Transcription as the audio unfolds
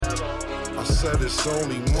I said it's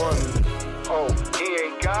only money. Oh, he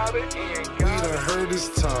ain't got it. We done heard his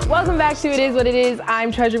tongue. Welcome back to It Is What It Is.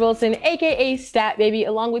 I'm Treasure Wilson, aka Stat Baby,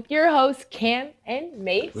 along with your hosts Cam and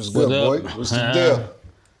Mace. What's good, boy? What's the deal?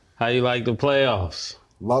 How you like the playoffs?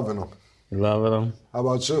 Loving them. You loving them? How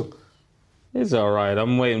about you? It's all right.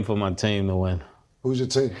 I'm waiting for my team to win. Who's your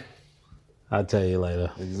team? I'll tell you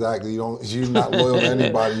later. Exactly. You're not loyal to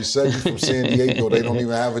anybody. You said you're from San Diego. They don't even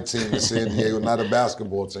have a team in San Diego, not a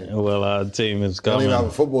basketball team. Well, our team is They don't coming. even have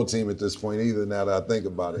a football team at this point either, now that I think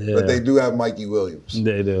about it. Yeah. But they do have Mikey Williams.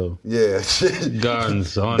 They do. Yeah.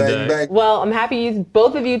 Guns on Bang, deck. bang. Well, I'm happy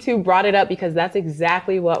both of you two brought it up because that's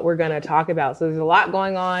exactly what we're going to talk about. So there's a lot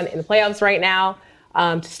going on in the playoffs right now.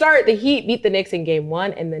 To start, the Heat beat the Knicks in Game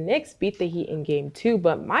 1, and the Knicks beat the Heat in Game 2.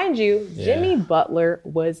 But mind you, Jimmy Butler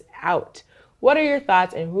was out. What are your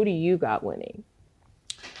thoughts, and who do you got winning?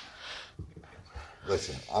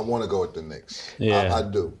 Listen, I want to go with the Knicks. Yeah. I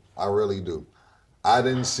do. I really do. I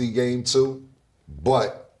didn't see Game 2,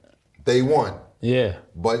 but they won. Yeah.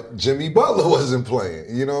 But Jimmy Butler wasn't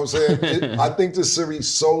playing. You know what I'm saying? I think the series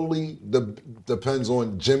solely depends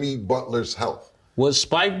on Jimmy Butler's health. Was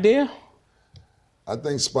Spike there? I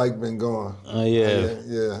think Spike been gone.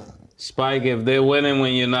 Yeah. Spike, if they're winning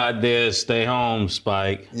when you're not there, stay home,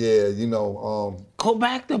 Spike. Yeah, Go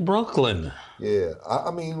back to Brooklyn. yeah. I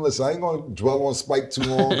mean, listen, I ain't gonna dwell on Spike too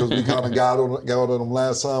long because we kind of got on him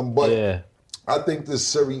last time. But Yeah. I think this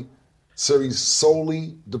series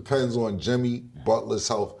solely depends on Jimmy Butler's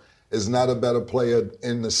health. Is not a better player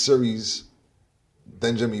in the series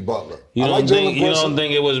than Jimmy Butler. You I don't like think Jalen Brunson.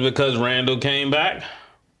 it was because Randall came back?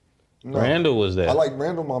 No. Randall was there. I like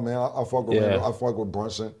Randall, my man. I fuck with Yeah. Randall. I fuck with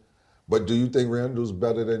Brunson. But do you think Randall's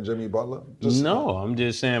better than Jimmy Butler? No, I'm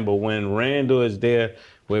just saying, but when Randall is there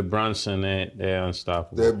with Brunson, they're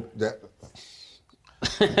unstoppable. Yo,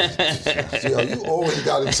 you always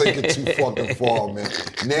got to take it too fucking far, man.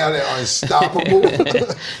 Now they're unstoppable.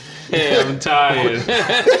 Yeah, I'm tired.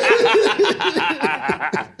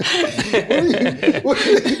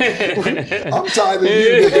 I'm tired of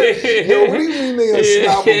you. Man. Yo, what do you mean they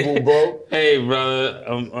unstoppable, bro? Hey, brother,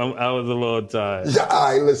 I was a little tired. Yeah,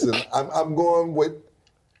 all right, listen. I'm going with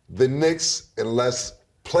the Knicks unless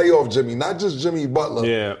playoff Jimmy, not just Jimmy Butler.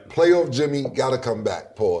 Yeah. Playoff Jimmy got to come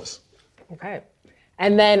back. Pause. Okay.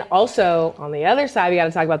 And then also on the other side, we got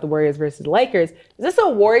to talk about the Warriors versus Lakers. Is this a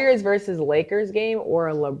Warriors versus Lakers game or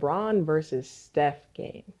a LeBron versus Steph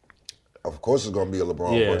game? Of course, it's going to be a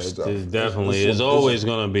LeBron Yeah, versus Steph. it's definitely. It's always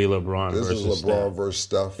going to be LeBron This versus is LeBron Steph. versus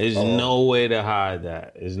Steph. There's no way to hide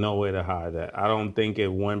that. There's no way to hide that. I don't think if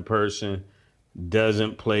one person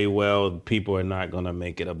doesn't play well, people are not going to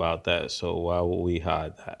make it about that. So why would we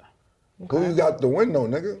hide that? Who you got to win, though,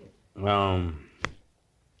 nigga?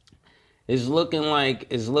 It's looking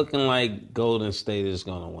like Golden State is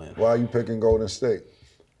going to win. Why are you picking Golden State?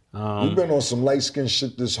 You've been on some light-skinned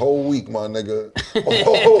shit this whole week, my nigga.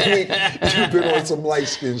 Whole week, you've been on some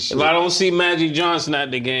light-skinned shit. If I don't see Magic Johnson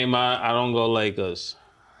at the game, I don't go Lakers.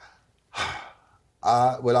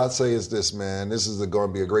 What I'd say is this, man. This is going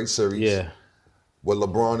to be a great series. Yeah. What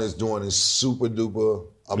LeBron is doing is super duper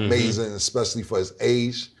amazing, especially for his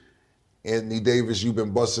age. Anthony Davis, you've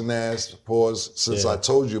been busting ass, pause, since I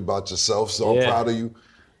told you about yourself, so I'm proud of you.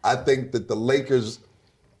 I think that the Lakers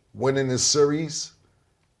winning this series,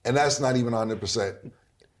 and that's not even 100%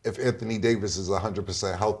 if Anthony Davis is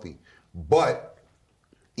 100% healthy. But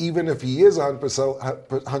even if he is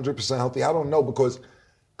 100% healthy, I don't know, because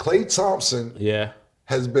Klay Thompson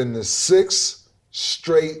has been to 6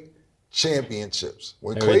 straight championships.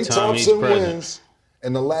 When Every Klay time he's Thompson present. wins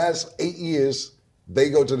in the last 8 years, they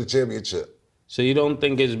go to the championship. So you don't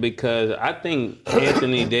think it's because I think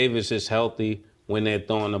Anthony Davis is healthy when they're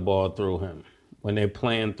throwing the ball through him. When they're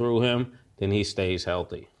playing through him, then he stays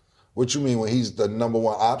healthy. What you mean, when he's the number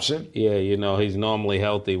one option? Yeah, he's normally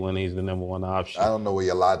healthy when he's the number one option. I don't know where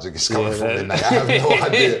your logic is coming from tonight. I have no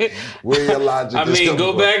idea where your logic is coming from.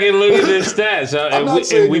 Go back and look at the stats.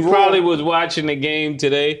 If we you're probably wrong. was watching the game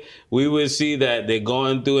today, we would see that they're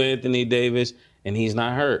going through Anthony Davis and he's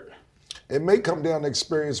not hurt. It may come down to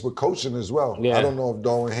experience with coaching as well. Yeah. I don't know if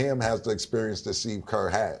Darvin Ham has the experience that Steve Kerr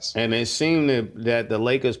has. And it seemed that the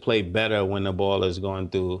Lakers play better when the ball is going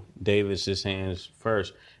through Davis's hands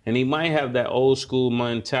first. And he might have that old school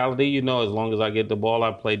mentality, as long as I get the ball,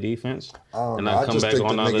 I play defense. And I come back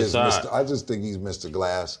on the other side. I just think he's Mr.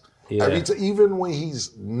 Glass. Yeah. Even when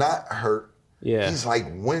he's not hurt, he's like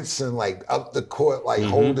wincing, like up the court, like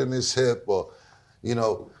holding his hip, or,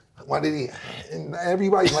 why did he? And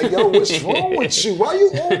everybody's like, yo, what's wrong with you? Why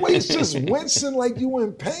you always just wincing like you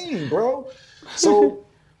in pain, bro? So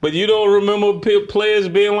But you don't remember players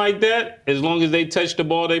being like that? As long as they touch the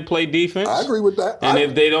ball, they play defense? I agree with that. And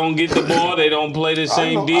if they don't get the ball, they don't play the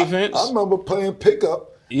same defense? I remember playing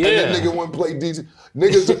pickup, and the nigga wouldn't play defense.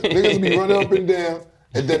 Niggas be running up and down,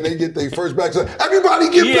 and then they get their first back. So everybody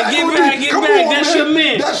get back. Get on back, me. get Come back. on, That's man. your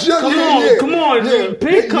man. That's your Come on.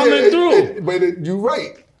 Pick coming through. But you're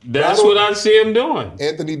right. That's what I see him doing.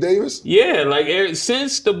 Anthony Davis? Yeah, like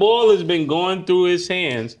since the ball has been going through his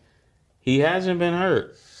hands, he hasn't been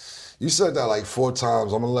hurt. You said that like 4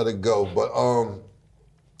 times. I'm gonna let it go. But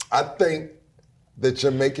I think that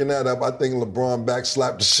you're making that up. I think LeBron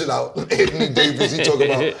backslapped the shit out Anthony Davis. He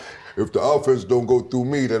talking about if the offense don't go through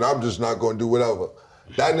me, then I'm just not gonna do whatever.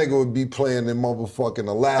 That nigga would be playing in motherfucking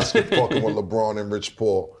Alaska fucking with LeBron and Rich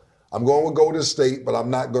Paul. I'm going with Golden State, but I'm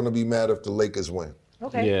not gonna be mad if the Lakers win.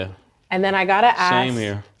 Okay. Yeah. And then I gotta ask. Same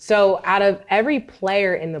here. So, out of every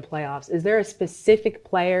player in the playoffs, is there a specific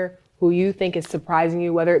player who you think is surprising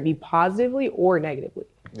you, whether it be positively or negatively?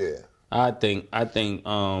 Yeah. I think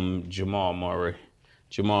Jamal Murray.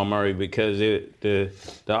 Jamal Murray, because the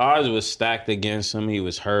odds was stacked against him. He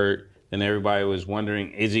was hurt, and everybody was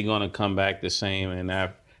wondering, is he going to come back the same? And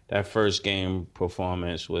that first game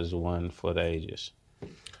performance was one for the ages.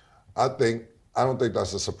 I don't think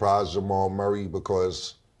that's a surprise, Jamal Murray,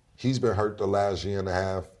 because he's been hurt the last year and a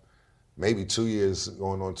half, maybe 2 years,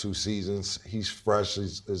 going on 2 seasons. He's fresh.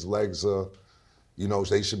 His legs are,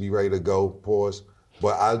 they should be ready to go, pause.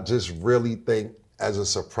 But I just really think as a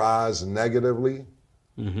surprise negatively,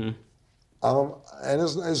 and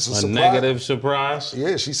it's a surprise. Negative surprise?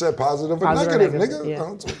 Yeah, she said positive or negative, negative,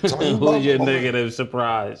 nigga. yeah. Who's your negative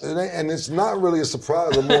surprise? And it's not really a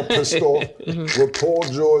surprise. I'm more pissed off with Paul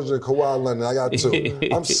George and Kawhi Leonard. I got 2.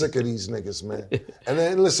 I'm sick of these niggas, man. And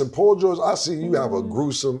then listen, Paul George, I see you have a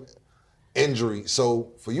gruesome injury.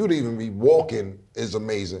 So for you to even be walking is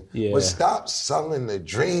amazing. Yeah. But stop selling the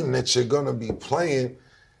dream that you're gonna be playing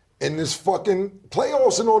in this fucking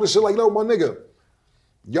playoffs and all this shit. Like, no, my nigga,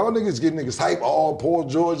 y'all niggas get niggas hype. Oh, Paul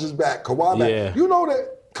George is back. Kawhi back. Yeah. You know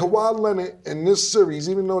that Kawhi Leonard in this series,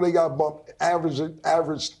 even though they got bumped,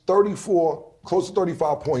 averaged 34, close to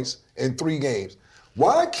 35 points in 3 games.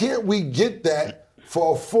 Why can't we get that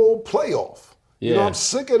for a full playoff? Yeah. I'm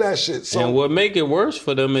sick of that shit. So, And what make it worse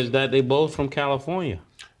for them is that they both from California.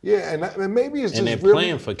 yeah, and maybe it's just And they're really,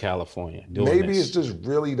 playing for California. maybe it's just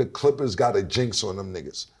really the Clippers got a jinx on them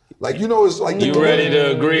niggas. Like, it's like You ready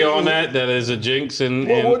to agree on that? That is a jinx in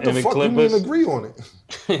what the the fuck Clippers? you mean agree on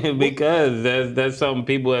it? Because that's something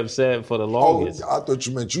people have said for the Oh, longest. I thought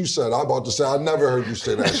you meant you said. I'm about to say I never heard you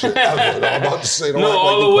say that shit ever. I'm about to say don't No, act like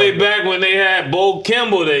all you the way fucking- back when they had Bo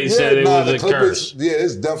Kimball, they said it was the a Clippers, curse. Yeah,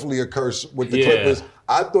 it's definitely a curse with the Yeah. Clippers.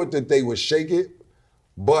 I thought that they would shake it,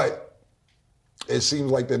 but it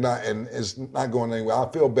seems like they're not, and it's not going anywhere.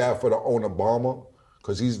 I feel bad for the owner, Obama,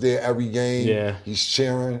 because he's there every game. Yeah. He's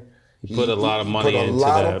cheering. He put a lot of money into Put a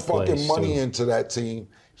lot that of fucking place, money too. into that team.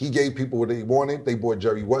 He gave people what they wanted. They bought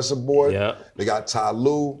Jerry West aboard. Yep. They got Ty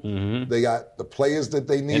Lue. They got the players that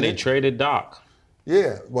they needed. And they traded Doc.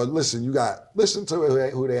 Yeah, well, listen to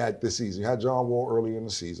who they had this season. You had John Wall early in the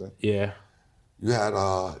season. Yeah. You had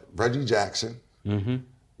Reggie Jackson.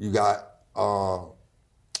 You got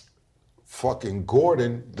fucking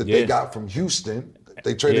Gordon that they got from Houston.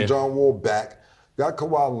 They traded John Wall back. You got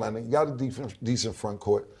Kawhi Leonard. You got a decent front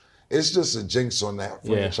court. It's just a jinx on that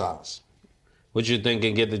franchise. What you think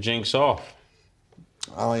can get the jinx off?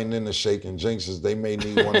 I ain't into shaking jinxes. They may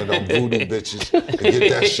need one of them voodoo bitches to get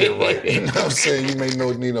that shit right. You know what I'm saying? You may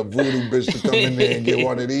need a voodoo bitch to come in there and get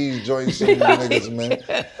one of these joints from you niggas, man.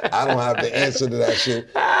 I don't have the answer to that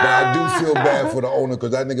shit. But I do feel bad for the owner because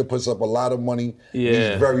that nigga puts up a lot of money. Yeah.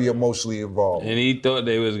 He's very emotionally involved. And he thought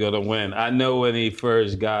they was going to win. I know when he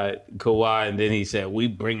first got Kawhi and then he said, we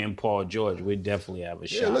bring in Paul George, we definitely have a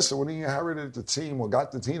shot. Yeah, listen, when he inherited the team or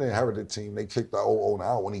got the team, they inherited the team. They kicked the old owner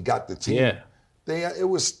out when he got the team. Yeah. It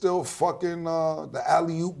was still fucking the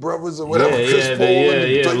Alley-Oop brothers or whatever. Chris Paul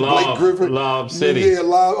and Lob, Blake Griffin. Lob City. Yeah,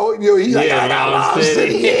 Lob. Oh, he like, I got Lob Lob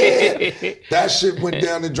City. City. Yeah. That shit went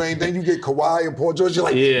down the drain. Then you get Kawhi and Paul George. You're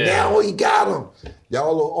like, now he got him.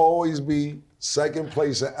 Y'all will always be second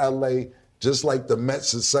place in LA, just like the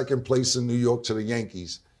Mets is second place in New York to the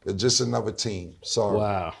Yankees. They're just another team. Sorry.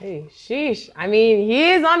 Wow. Hey, sheesh. I mean,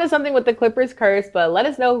 he is onto something with the Clippers curse, but let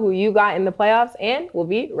us know who you got in the playoffs, and we'll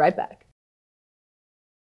be right back.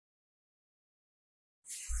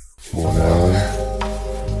 One eye,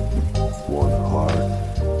 one heart,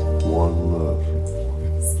 one love.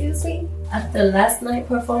 Excuse me? After last night's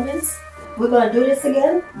performance, we're gonna do this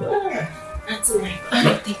again? Not tonight. I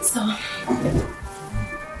don't think so.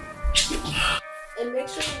 And make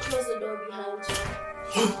sure you close the door behind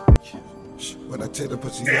you. When I tear the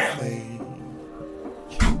pussy up, man.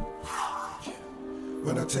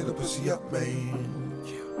 When I tear the pussy up, man.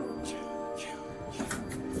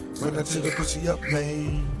 When I tear the pussy up,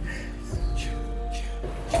 man.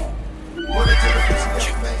 When I tear the pussy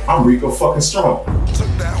up, man. I'm Rico fucking strong. Took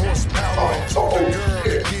that horsepower, told the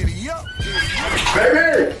girl, giddy up,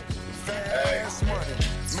 Baby! fast money,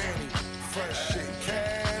 Manny, fresh shit,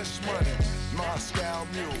 cash money, Moscow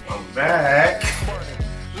mule, I'm back. money.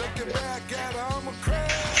 Looking back at her, I'm a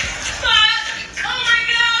crash.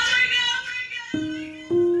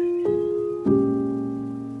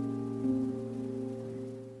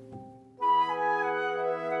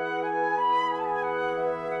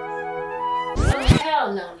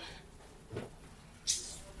 Hell no.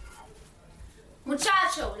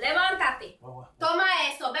 Muchacho, levántate. Toma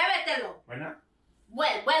eso, bébetelo. Right now?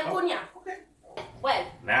 Well, cuña. Okay. Well,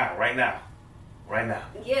 Now, right now. Right now.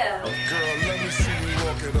 yeah. Girl, let me see you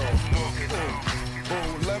walk it off.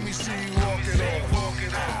 Oh, let me see you walk it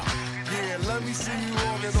off. Yeah, let me see you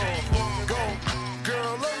walk it off. Go,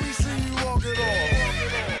 girl, let me see you walk it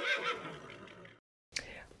off.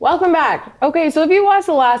 Welcome back. Okay, so if you watched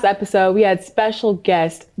the last episode, we had special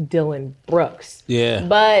guest Dylan Brooks. Yeah.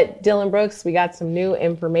 But Dylan Brooks, we got some new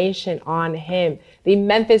information on him. The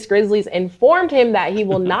Memphis Grizzlies informed him that he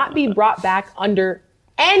will not be brought back under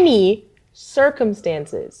any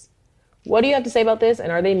circumstances. What do you have to say about this,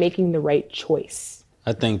 and are they making the right choice?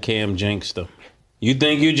 I think Cam jinxed him. You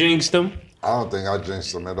think you jinxed him? I don't think I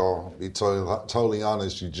jinxed him at all. Be totally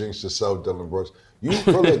honest, you jinxed yourself, Dylan Brooks. You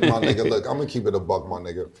look, my nigga, look, I'm gonna keep it a buck, my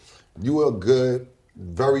nigga. You a good,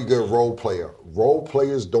 very good role player. Role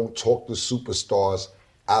players don't talk to superstars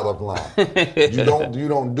out of line. You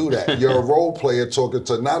don't do that. You're a role player talking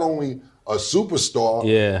to not only a superstar,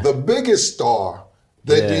 the biggest star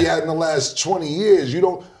that we had in the last 20 years. You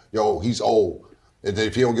don't, yo, he's old. And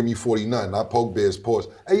if he don't give me 40 nothing, I poke Bear's paws.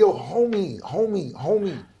 Hey, yo, homie,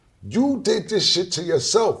 you did this shit to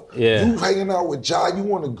yourself. Yeah. You hanging out with Ja, you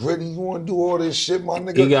want to gritty, you want to do all this shit, my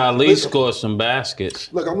nigga. He got at least score some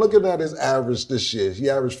baskets. Look, I'm looking at his average this year. He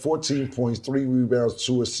averaged 14 points, 3 rebounds,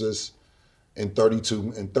 2 assists in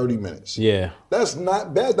 30 minutes. Yeah. That's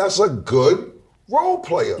not bad. That's a good role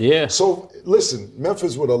player. Yeah. So, listen,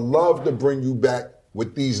 Memphis would have loved to bring you back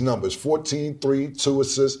with these numbers. 14, 3, 2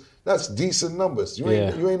 assists. That's decent numbers. You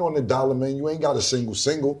ain't on the dollar, man. You ain't got a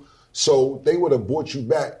single. So they would have brought you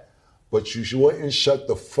back. But you wouldn't shut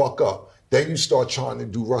the fuck up. Then you start trying to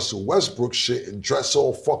do Russell Westbrook shit and dress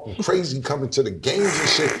all fucking crazy coming to the games and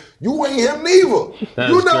shit. You ain't him neither.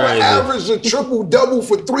 That's you never crazy. averaged a triple-double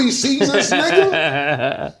for 3 seasons,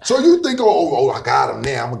 nigga. So you think, oh, I got him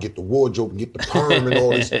now. I'm going to get the wardrobe and get the perm and all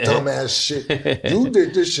this dumbass shit. You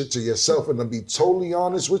did this shit to yourself, and to be totally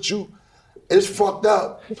honest with you, it's fucked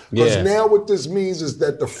up. Because now what this means is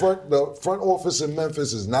that the front office in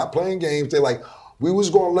Memphis is not playing games. They're like, we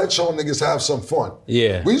was gonna let y'all niggas have some fun.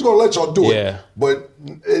 Yeah. We was gonna let y'all do it, but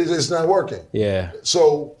it's not working. Yeah.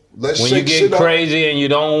 So let's When shake you get shit crazy and you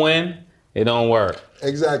don't win, it don't work.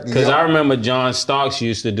 Exactly. Because I remember John Starks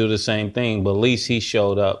used to do the same thing, but at least he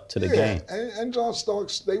showed up to the game. And John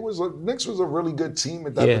Starks, Knicks was a really good team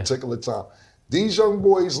at that particular time. These young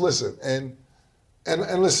boys, listen, and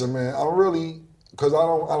listen, man, I really, because I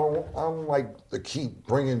don't like to keep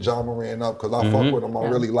bringing John Moran up because I fuck with him. I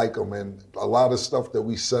really like him, and a lot of stuff that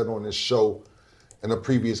we said on this show in the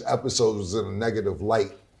previous episodes was in a negative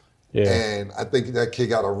light. Yeah. And I think that kid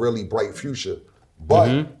got a really bright future.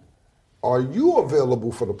 But are you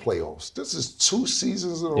available for the playoffs? This is 2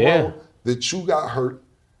 seasons in a row that you got hurt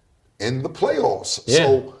in the playoffs. Yeah.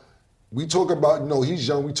 So we talk about, he's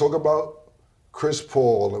young. We talk about Chris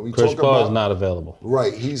Paul, and Chris Paul is not available.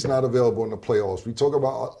 Right, he's not available in the playoffs. We talk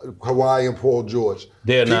about Kawhi and Paul George.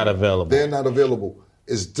 They're not available. They're not available.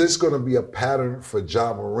 Is this going to be a pattern for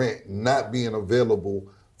Ja Morant not being available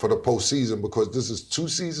for the postseason? Because this is 2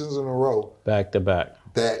 seasons in a row. Back to back.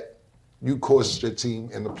 That you cost your team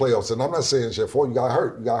in the playoffs. And I'm not saying shit for you got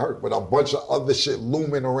hurt, but a bunch of other shit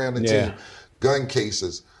looming around the team. Gun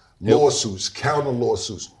cases, lawsuits, counter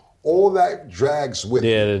lawsuits. All that drags with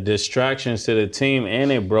it. The distractions to the team,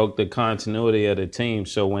 and it broke the continuity of the team.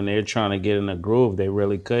 So when they're trying to get in a groove, they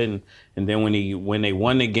really couldn't. And then when they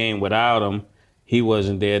won the game without him, he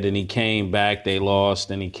wasn't there. Then he came back, they lost.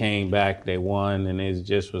 Then he came back, they won. And it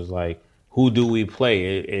just was like, who do we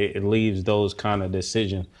play? It leaves those kind of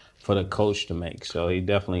decisions for the coach to make. So he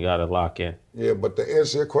definitely got to lock in. Yeah, but to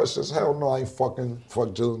answer your question is, hell no, I ain't fuck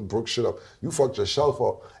Dylan Brooks shit up. You fucked yourself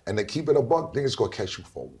up. And to keep it a buck, niggas gonna catch you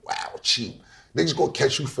for cheap. Niggas gonna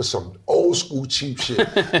catch you for some old school cheap shit.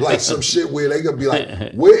 Like some shit where they gonna be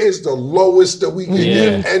like, where is the lowest that we can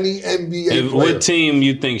give any NBA player? What team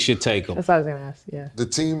you think should take him? That's what I was gonna ask. Yeah. The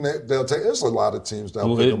team that they'll take, there's a lot of teams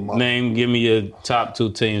that'll pick him up. Give me your top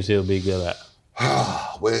 2 teams he'll be good at.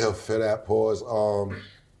 Where he'll fit at, pause.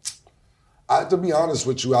 To be honest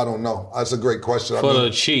with you, I don't know. That's a great question. For the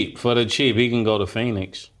cheap, he can go to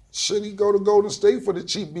Phoenix. Should he go to Golden State for the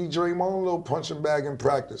cheap? Be Draymond, a little punching bag in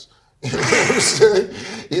practice. You know what I'm saying?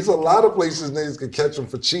 There's a lot of places niggas can catch him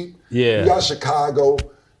for cheap. Yeah. You got Chicago.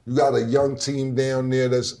 You got a young team down there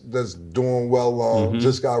that's doing well.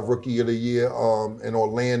 Just got Rookie of the Year in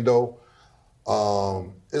Orlando.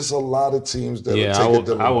 It's a lot of teams that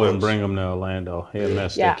I wouldn't bring him to Orlando. He'll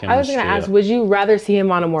mess their chemistry I was going to ask, up. would you rather see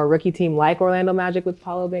him on a more rookie team like Orlando Magic with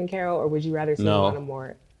Paolo Banchero, or would you rather see him on a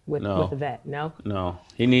more with a vet? No? No.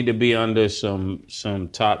 He need to be under some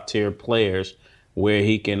top-tier players where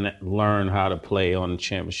he can learn how to play on the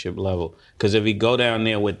championship level. Because if he go down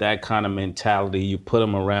there with that kind of mentality, you put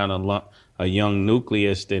him around a young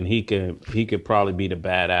nucleus, then he could probably be the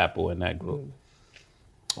bad apple in that group.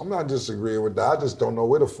 I'm not disagreeing with that. I just don't know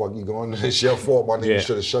where the fuck you going. It's your fault, my nigga. You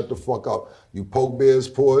should have shut the fuck up. You poke bears'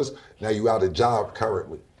 paws. Now you out of job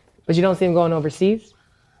currently. But you don't see him going overseas?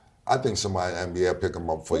 I think somebody in the NBA pick him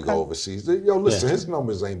up before you go overseas. Yo, listen, his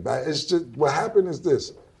numbers ain't bad. It's just, what happened is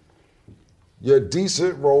this. You're a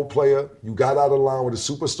decent role player. You got out of line with a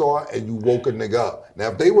superstar, and you woke a nigga up. Now,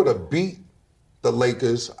 if they would have beat the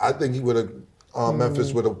Lakers, I think he would have,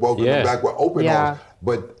 Memphis would have woken him back with open arms.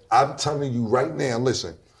 But I'm telling you right now,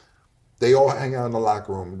 listen, they all hang out in the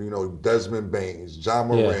locker room. You know, Desmond Baines, John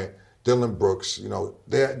Morant, Dylan Brooks, you know,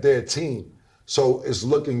 they're a team. So it's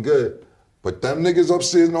looking good. But them niggas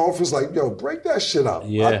upstairs in the office like, yo, break that shit up.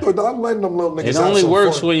 Yeah. I thought I'm letting them little niggas It only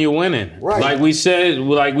works fun. when you're winning. Right. Like we said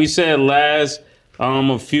last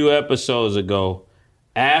a few episodes ago,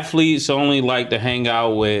 athletes only like to hang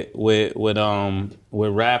out with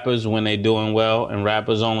rappers when they're doing well, and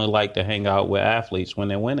rappers only like to hang out with athletes when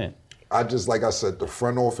they're winning. Like I said, the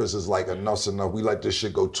front office is like enough's enough. We let this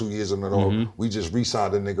shit go 2 years in a row. We just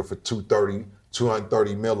re-signed a nigga for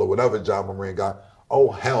 230 mil or whatever John Moran got. Oh,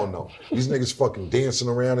 hell no. These niggas fucking dancing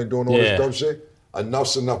around and doing all this dumb shit.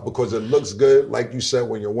 Enough's enough because it looks good, like you said,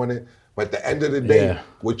 when you're winning. But at the end of the day,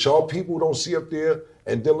 what y'all people don't see up there,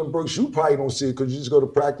 and Dylan Brooks, you probably don't see it because you just go to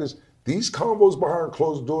practice, these combos behind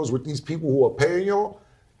closed doors with these people who are paying y'all,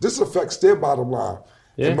 this affects their bottom line.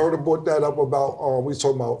 Yeah. And Murder brought that up about, we was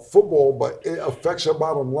talking about football, but it affects your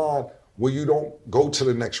bottom line where you don't go to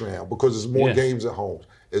the next round because there's more games at home.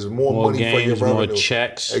 There's more money games, for your revenue. more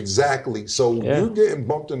checks. Exactly. So you getting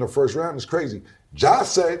bumped in the first round is crazy. Josh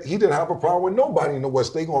said he didn't have a problem with nobody in the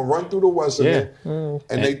West. They gonna run through the West and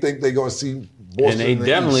they think they gonna see Boston. And they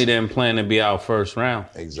definitely didn't plan to be out first round.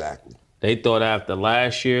 Exactly. They thought after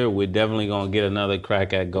last year we're definitely gonna get another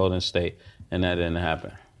crack at Golden State, and that didn't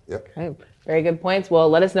happen. Yep. Okay. Very good points. Well,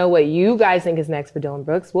 let us know what you guys think is next for Dylan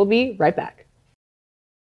Brooks. We'll be right back.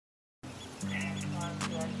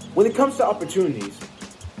 When it comes to opportunities,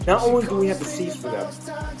 not only do we have to seize for them,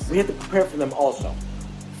 we have to prepare for them also.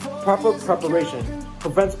 Proper preparation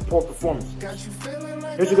prevents poor performances.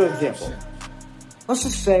 Here's a good example. Let's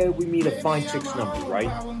just say we meet a fine chick's number,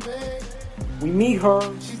 right? We meet her,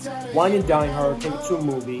 wine and dine her, take her to a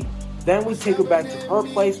movie, then we take her back to her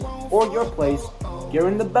place or your place, get her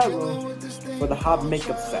in the bedroom for the hot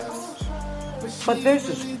makeup sex. But there's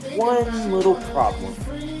just one little problem.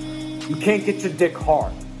 You can't get your dick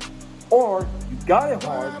hard. Or you got it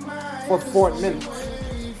hard for 4 minutes.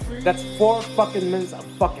 That's 4 fucking minutes of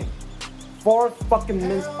fucking. 4 fucking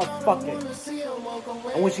minutes of fucking.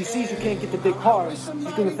 And when she sees you can't get the dick hard, she's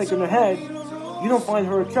gonna think in her head, you don't find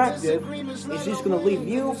her attractive, and she's gonna leave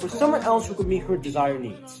you for someone else who can meet her desired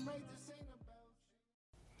needs.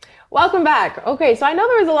 Welcome back. Okay, so I know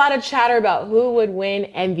there was a lot of chatter about who would win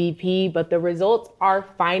MVP, but the results are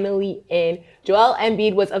finally in. Joel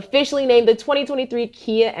Embiid was officially named the 2023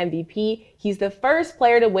 Kia MVP. He's the first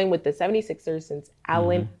player to win with the 76ers since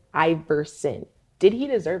Allen Iverson. Did he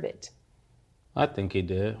deserve it? I think he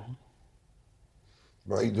did.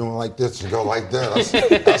 Bro, you doing like this and go like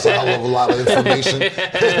that. That's a hell of a lot of information.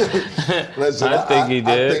 Listen, I think he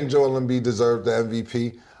did. I think Joel Embiid deserved the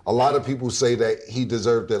MVP. A lot of people say that he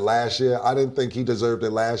deserved it last year. I didn't think he deserved it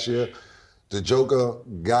last year. The Joker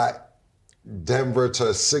got Denver to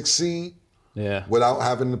a 6 seed without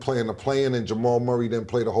having to play in the play-in, and Jamal Murray didn't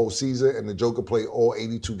play the whole season, and the Joker played all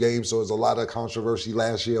 82 games. So there's a lot of controversy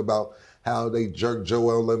last year about how they jerked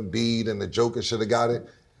Joel Embiid and the Joker should have got it.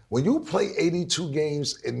 When you play 82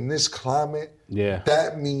 games in this climate, Yeah.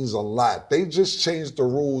 that means a lot. They just changed the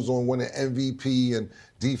rules on winning MVP and You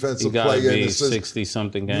defensive got to player. be and assist.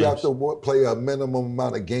 60-something games. You have to play a minimum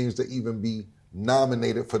amount of games to even be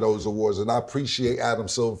nominated for those awards. And I appreciate Adam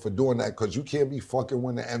Silver for doing that because you can't be fucking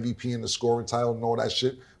winning MVP and the scoring title and all that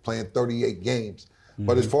shit playing 38 games.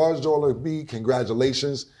 But as far as Joel Embiid,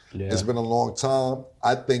 congratulations. Yeah. It's been a long time.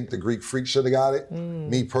 I think the Greek Freak should have got it,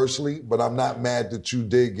 me personally, but I'm not mad that you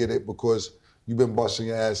did get it because you've been busting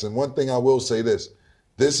your ass. And one thing I will say this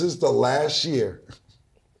is the last year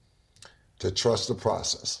to trust the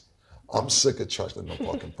process. I'm sick of trusting the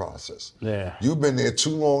fucking process. Yeah. You've been there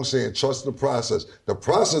too long saying trust the process. The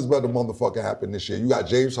process better motherfucking happen this year. You got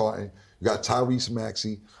James Harden, you got Tyrese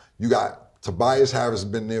Maxey, you got Tobias Harris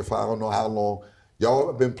been there for I don't know how long. Y'all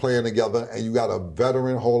have been playing together, and you got a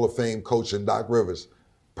veteran Hall of Fame coach in Doc Rivers.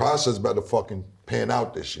 Process better fucking pan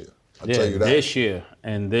out this year. I'll tell you that. This year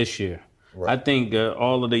and this year. Right. I think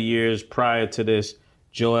all of the years prior to this,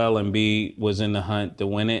 Joel Embiid was in the hunt to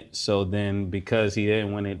win it. So then because he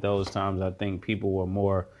didn't win it those times, I think people were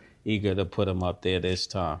more eager to put him up there this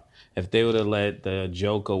time. If they would have let the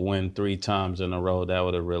Joker win 3 times in a row, that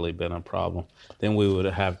would have really been a problem. Then we would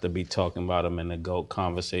have to be talking about him in the GOAT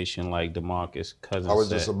conversation like DeMarcus Cousins I was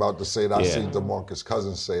said. just about to say that. I seen DeMarcus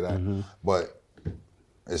Cousins say that. But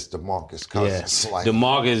it's DeMarcus Cousins. Yeah. Like,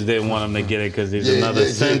 DeMarcus didn't want him to get it because there's another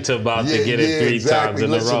center about to get it 3 times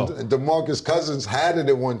in a row. DeMarcus Cousins had it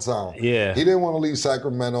at one time. Yeah. He didn't want to leave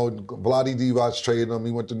Sacramento. Vlade Divac traded him.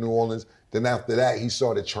 He went to New Orleans. Then after that, he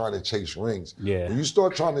started trying to chase rings. Yeah. When you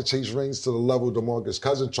start trying to chase rings to the level DeMarcus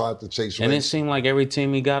Cousins tried to chase And it rings, seemed like every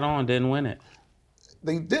team he got on didn't win it.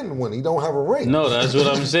 they didn't win. He don't have a ring. No, that's what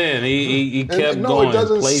I'm saying. He kept going it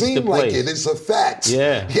doesn't place seem to like place. it. It's a fact.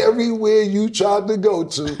 Yeah. Everywhere you tried to go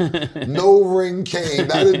to, no ring came.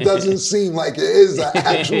 That it doesn't seem like it is an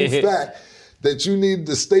actual fact that you needed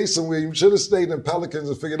to stay somewhere. You should have stayed in Pelicans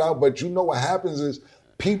and figured out. But you know what happens is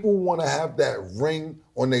people want to have that ring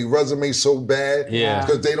on their resume so bad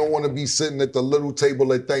because they don't want to be sitting at the little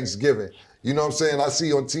table at Thanksgiving. You know what I'm saying? I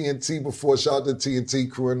see on TNT before, shout out to TNT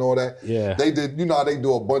crew and all that. Yeah. They did, you know how they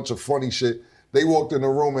do a bunch of funny shit. They walked in the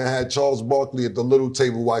room and had Charles Barkley at the little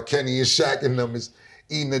table while Kenny and Shaq and them is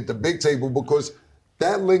eating at the big table because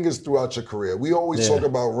that lingers throughout your career. We always talk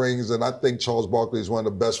about rings, and I think Charles Barkley is one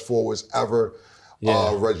of the best forwards ever.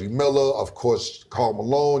 Yeah. Reggie Miller, of course, Karl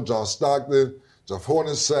Malone, John Stockton, Jeff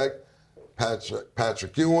Hornacek,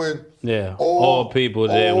 Patrick Ewing. Yeah, all people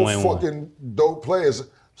that didn't win one. Fucking dope players.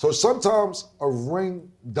 So sometimes a ring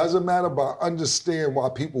doesn't matter, but I understand why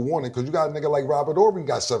people want it because you got a nigga like Robert Ory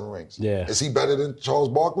got 7 rings. Yeah. Is he better than Charles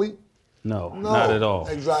Barkley? No, not at all.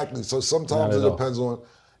 Exactly. So sometimes Not it at all. depends on,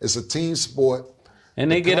 it's a team sport. And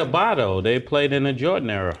they get a bye, though. They played in the Jordan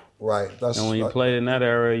era. Right. That's And when you played in that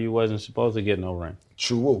era, you wasn't supposed to get no ring.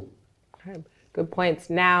 True. Okay, good points.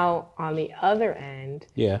 Now, on the other end,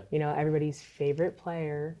 Yeah. you know, everybody's favorite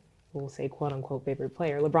player, we'll say quote unquote favorite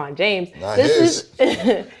player, LeBron James. Not This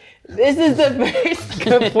is the first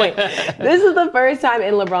good point. This is the first time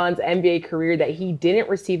in LeBron's NBA career that he didn't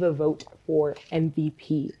receive a vote for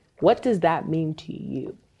MVP. What does that mean to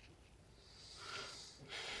you?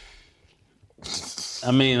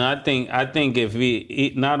 I mean, I think if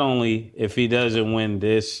he not only if he doesn't win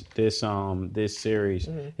this series,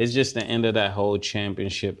 it's just the end of that whole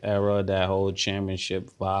championship era, that whole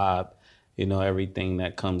championship vibe, you know, everything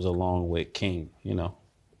that comes along with King, you know.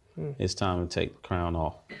 It's time to take the crown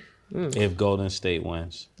off. If Golden State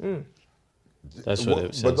wins. That's what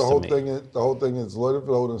it says But the to whole thing is, what if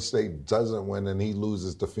Golden State doesn't win and he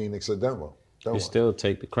loses to Phoenix or Denver? You still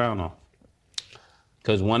take the crown off.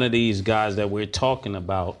 Because one of these guys that we're talking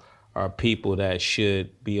about are people that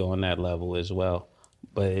should be on that level as well.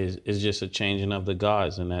 But it's just a changing of the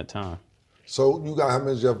guards in that time. So you got him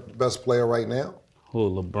as your best player right now? Who,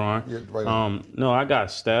 LeBron? Yeah, right now. No, I got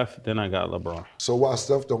Steph, then I got LeBron. So why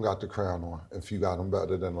Steph don't got the crown on if you got him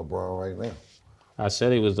better than LeBron right now? I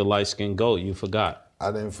said he was the light-skinned GOAT. You forgot.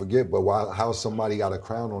 I didn't forget, but how somebody got a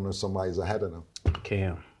crown on if somebody's ahead of them?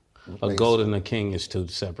 Cam. A GOAT and a king is 2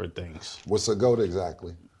 separate things. What's a GOAT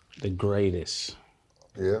exactly? The greatest.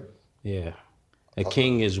 Yeah. Yeah. A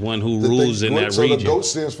king is one who rules in that so region. So the GOAT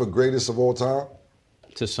stands for greatest of all time?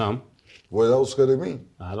 To some. What else could it mean?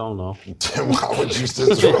 I don't know. Then why would you say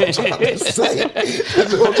that's what I'm trying to say?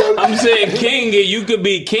 I'm saying king, you could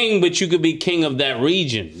be king, but you could be king of that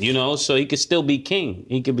region, you know? So he could still be king.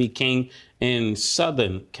 He could be king in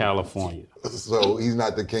Southern California. So he's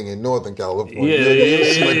not the king in Northern California. Yeah.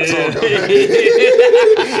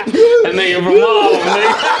 That nigga from Harlem,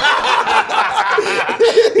 nigga.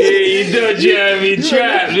 Yeah, he thought you had me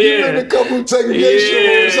trapped. You in a couple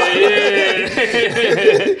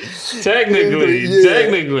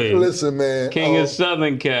Technically. Listen, man. King of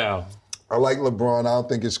Southern Cal. I like LeBron. I don't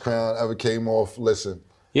think his crown ever came off. Listen.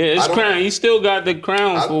 Yeah, his crown. He still got the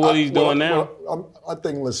crown for what he's doing now. I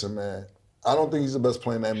think, listen, man. I don't think he's the best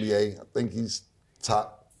player in the NBA. I think he's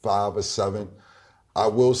top 5 or 7. I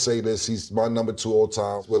will say this, he's my number 2 all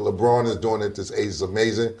time. What LeBron is doing at this age is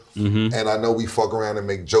amazing. Mm-hmm. And I know we fuck around and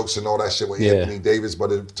make jokes and all that shit with Anthony Davis, but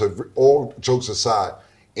all jokes aside,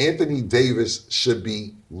 Anthony Davis should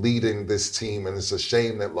be leading this team, and it's a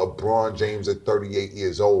shame that LeBron James at 38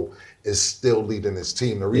 years old is still leading this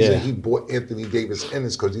team. The reason he brought Anthony Davis in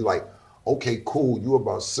is because he's like, okay, cool, you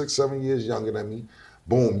about 6-7 years younger than me.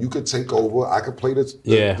 Boom, you could take over. I could play the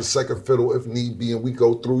second fiddle if need be, and we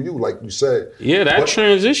go through you, like you said. Yeah, that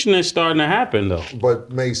transition is starting to happen, though.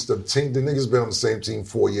 But, Mace, the niggas been on the same team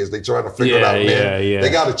 4 years. They trying to figure it out, man. Yeah. They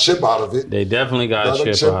got a chip out of it. They definitely got a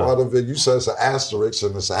chip out of it. You said it's an asterisk,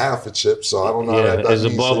 and it's a half a chip, so I don't know how that it's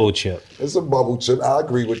a bubble chip. It's a bubble chip. I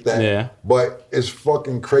agree with that. Yeah. But it's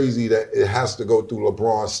fucking crazy that it has to go through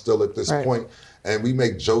LeBron still at this point. And we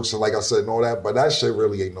make jokes and like I said and all that, but that shit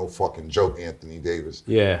really ain't no fucking joke, Anthony Davis.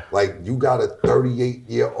 Yeah. Like, you got a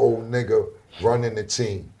 38-year-old nigga running the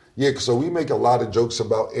team. Yeah, so we make a lot of jokes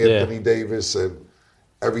about Anthony Davis and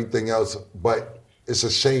everything else, but it's a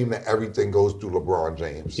shame that everything goes through LeBron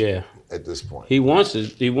James at this point. He wants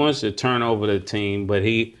to turn over the team, but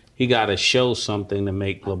he got to show something to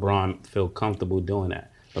make LeBron feel comfortable doing that.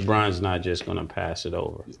 LeBron's not just going to pass it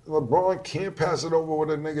over. LeBron can't pass it over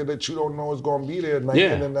with a nigga that you don't know is going to be there night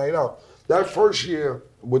in and night out. That first year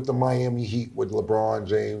with the Miami Heat with LeBron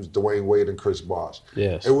James, Dwayne Wade, and Chris Bosh,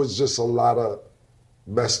 it was just a lot of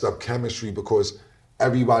messed up chemistry because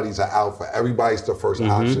everybody's an alpha. Everybody's the first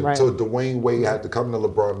option. Right. So Dwayne Wade had to come to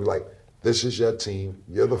LeBron and be like, this is your team.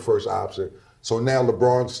 You're the first option. So now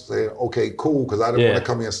LeBron's saying, okay, cool, because I didn't want to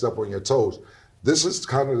come here and step on your toes. This is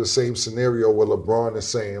kind of the same scenario where LeBron is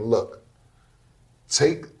saying, look,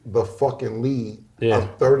 take the fucking lead. I'm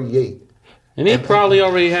 38. And he probably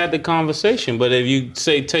already had the conversation, but if you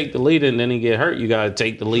say take the lead and then he get hurt, you got to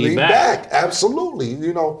take the lead back. Absolutely.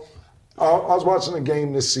 You know, I was watching a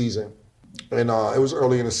game this season, and it was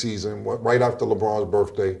early in the season, right after LeBron's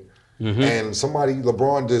birthday, and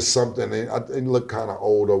LeBron did something, and it looked kind of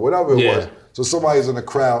old or whatever it was. So somebody's in the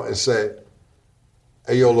crowd and said,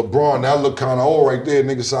 hey, yo, LeBron, that look kind of old right there,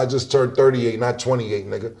 nigga. So I just turned 38, not 28,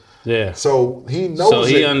 nigga. Yeah. So he knows So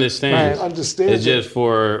he understands. He understands. It's just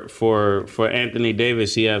for Anthony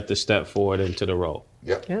Davis, he has to step forward into the role.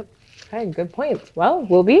 Yep. Okay, good point. Well,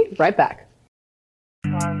 we'll be right back.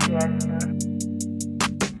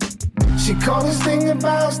 She called this thing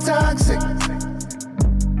about toxic.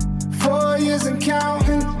 4 years and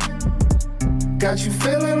counting. Got you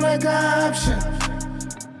feeling like an option.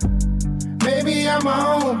 Maybe I'm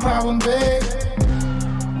my own problem, babe.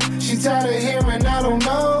 She tired of hearing I don't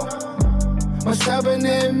know. My stubborn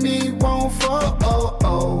in me won't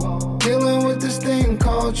fall. Dealing with this thing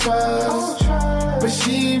called trust. But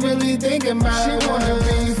she really thinking about it, wanna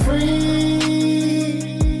be free.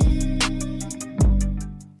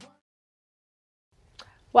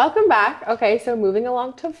 Welcome back. Okay, so moving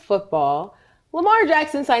along to football. Lamar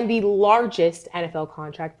Jackson signed the largest NFL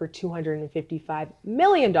contract for $255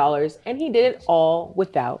 million, and he did it all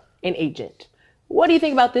without an agent. What do you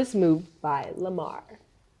think about this move by Lamar?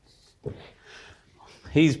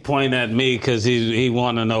 He's pointing at me because he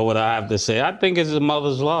want to know what I have to say. I think it's a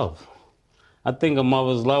mother's love. I think a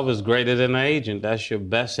mother's love is greater than an agent. That's your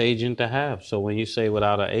best agent to have. So when you say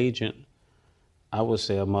without an agent, I would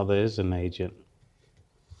say a mother is an agent.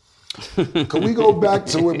 Can we go back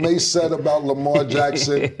to what Mace said about Lamar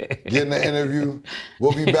Jackson getting the interview?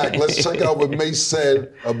 We'll be back. Let's check out what Mace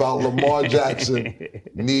said about Lamar Jackson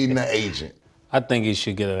needing an agent. I think he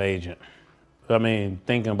should get an agent. I mean,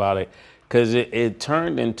 thinking about it, because it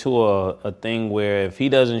turned into a thing where if he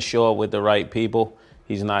doesn't show up with the right people,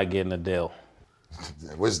 he's not getting a deal.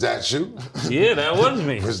 Was that you? Yeah, that was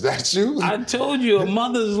me. Was that you? I told you, a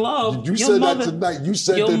mother's love. You said that tonight. You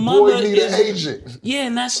said that boy need an agent. Yeah,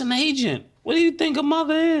 and that's an agent. What do you think a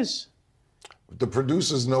mother is? The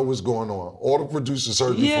producers know what's going on. All the producers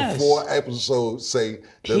heard you for 4 episodes say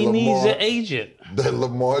that he needs an agent. That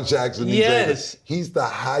Lamar Jackson needs an agent. He's the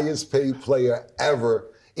highest paid player ever.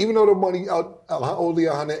 Even though the money only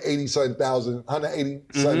 180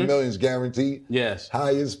 million is guaranteed. Yes.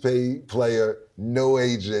 Highest paid player, no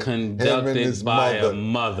agent. Conducted by a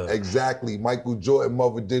mother. Exactly. Michael Jordan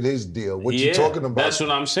mother did his deal. What you talking about? That's what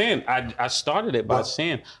I'm saying. I started it by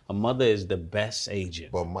saying a mother is the best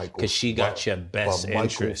agent. But Michael, because she got your best Michael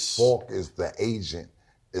interests. Falk is the agent.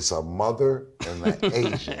 It's a mother and an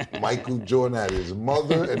agent. Michael Jordan had his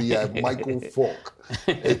mother and he had Michael Falk.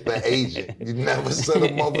 It's the agent. You never said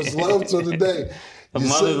a mother's love till today. A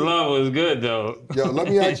mother's love was good, though. Yo, let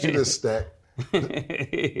me ask you this, Stack.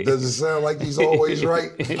 Does it sound like he's always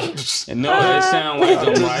right? No, it sounds like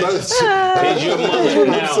I'm right. Is your mother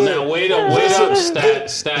now? Wait up,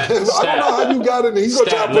 stat. I don't know how you got in there. He's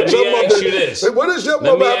gonna try to put your mother. What does your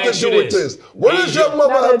mother have to do with this? What does your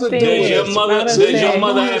mother have to do with this? Does your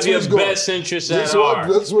mother have your best interests at heart?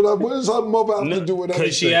 What does her mother have to do with everything?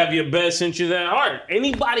 Because she have your best interests at heart.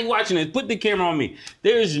 Anybody watching this, put the camera on me.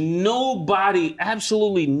 There's nobody,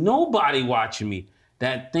 absolutely nobody watching me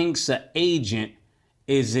that thinks an agent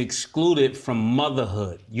is excluded from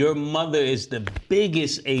motherhood. Your mother is the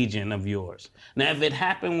biggest agent of yours. Now, if it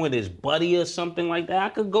happened with his buddy or something like that, I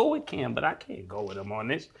could go with Cam, but I can't go with him on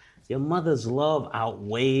this. Your mother's love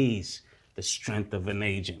outweighs the strength of an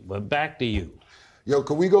agent. But back to you. Yo,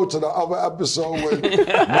 can we go to the other episode where they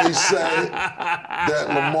say that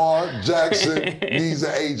Lamar Jackson needs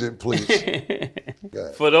an agent, please?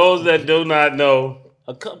 For those that do not know,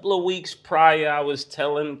 a couple of weeks prior, I was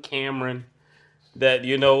telling Cameron that,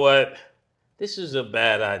 you know what, this is a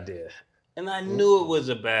bad idea. And I knew it was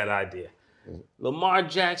a bad idea. Lamar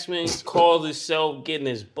Jackson calls himself getting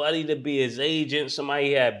his buddy to be his agent, somebody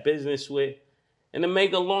he had business with. And to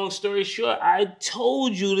make a long story short, I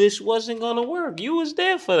told you this wasn't going to work. You was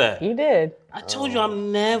there for that. You did. I told you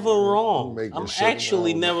I'm never wrong. I'm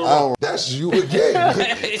actually never wrong. That's you again.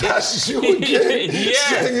 That's you again.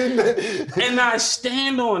 Yeah. And I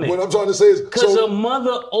stand on it. What I'm trying to say is, because a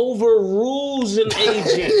mother overrules an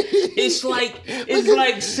agent. It's like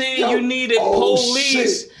saying you needed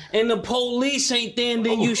police. Shit. And the police ain't there, and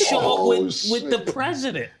then you show up with the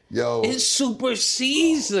president. Yo. It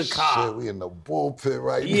supersedes the cop. Shit, we in the bullpen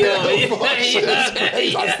right now.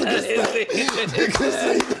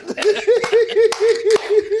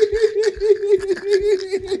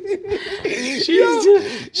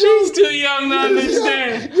 She's too young to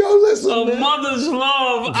understand. Yo, listen, a mother's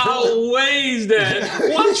love outweighs that.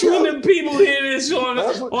 Watch when the people hear this on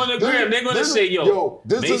the gram. They're going to say,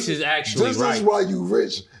 Mace is actually right. This is why you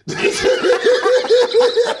rich. This is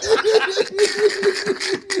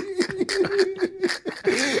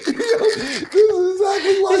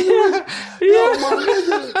exactly why you rich. Yo, my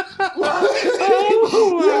nigga.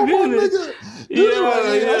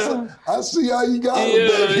 I see how you got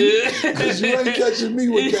it, baby. Because you ain't catching me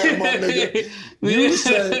with that, my nigga. You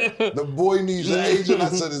said the boy needs an agent. I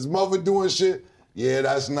said his mother doing shit. Yeah,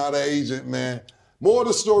 that's not an agent, man. More of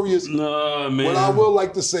the story is, man. What I will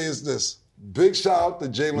like to say is this. Big shout out to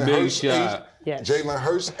Jalen Hurts, yes. Jalen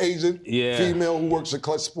Hurts agent, female who works at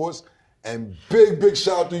Clutch Sports. And big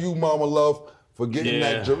shout out to you, Mama Love, for getting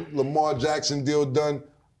that Lamar Jackson deal done.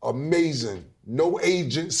 Amazing. No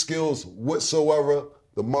agent skills whatsoever.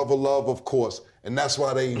 The mother love, of course. And that's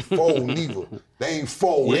why they ain't fold neither. They ain't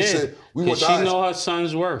fold. Yeah. They said, we want she know her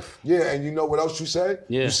son's worth. Yeah, and you know what else you said?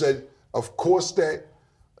 Yeah. You said, of course, that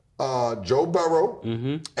Joe Burrow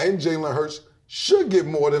and Jalen Hurts should get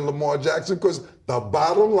more than Lamar Jackson because the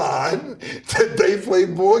bottom line that they play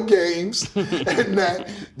more games and that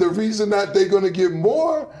the reason that they're going to get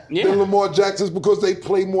more than Lamar Jackson is because they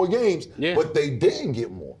play more games, but they didn't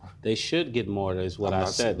get more. They should get more is what I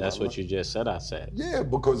said. That's what you just said I said. Yeah,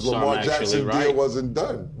 because Lamar Jackson deal wasn't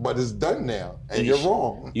done, but it's done now, and you're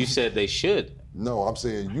wrong. You said they should. No, I'm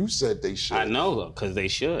saying you said they should. I know, because they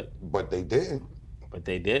should. But they didn't. But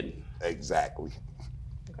they didn't. Exactly.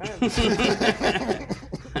 But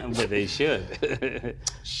they should.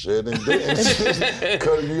 Should and didn't.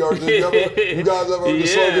 You guys ever heard the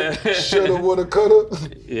slogan? Shoulda, woulda, coulda?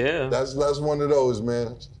 Yeah. That's one of those,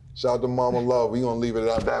 man. Shout out to Mama Love. We gonna leave it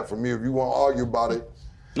at that from me. If you want to argue about it.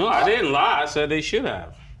 No, I didn't lie. I said they should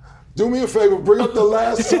have. Do me a favor, bring up the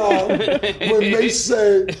last time when they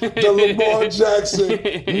said that Lamar Jackson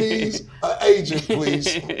needs an agent, please.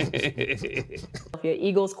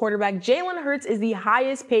 Eagles quarterback Jalen Hurts is the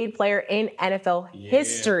highest paid player in NFL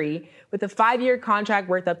history with a 5-year contract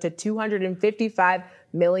worth up to $255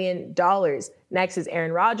 million. Next is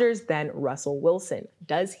Aaron Rodgers, then Russell Wilson.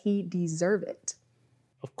 Does he deserve it?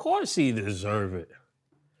 Of course he deserves it.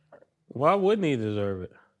 Why wouldn't he deserve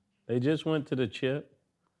it? They just went to the chip.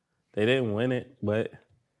 They didn't win it, but,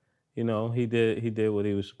 you know, he did what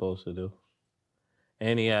he was supposed to do.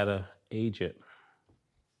 And he had an agent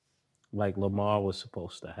like Lamar was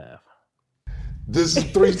supposed to have. This is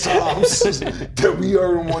 3 times that we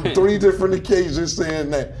heard him on 3 different occasions saying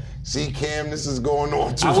that, see, Cam, this is going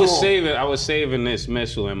on too long. I was saving this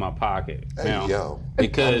missile in my pocket. Hey, now, yo.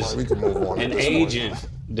 Because we can move on an agent,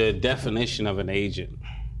 the definition of an agent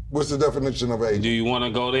What's the definition of agent? Do you want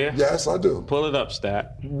to go there? Yes, I do. Pull it up,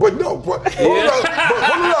 Stat. But no, hold it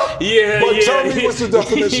up. Yeah, but tell me what's the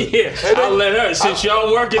definition. Yeah. I'll let her. Since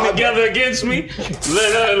y'all working together against me,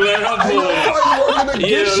 let her pull it up.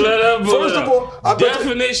 Yeah, let her pull it up. First of all,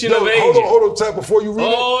 definition of agent. Hold on, Tab, before you read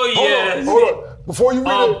it. Oh, yes. Hold on. Before you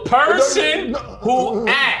read it. A person who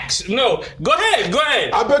acts. No, go ahead.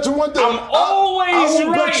 I bet you one thing. I'm always I won't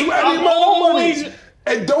right. bet you any amount of money.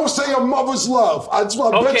 And don't say a mother's love. I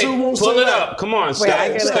bet you won't say that. Pull it up. Come on,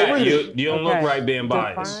 Stat. You don't look Okay. right being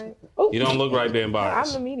biased. You don't look right being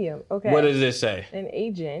biased. I'm a medium. Okay. What does it say? An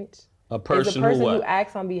agent A person who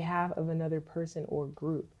acts on behalf of another person or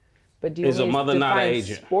group. But do you Is a mother not an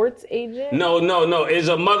agent? Sports agent? No. Is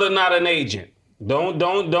a mother not an agent? Don't.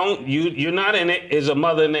 You're not in it. Is a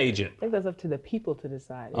mother an agent? I think that's up to the people to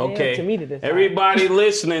decide. Okay. Up to me to decide. Everybody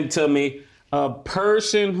listening to me, a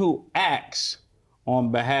person who acts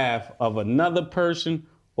on behalf of another person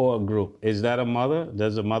or a group. Is that a mother?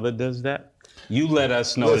 Does a mother does that? You let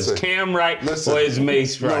us know. Is Cam right or is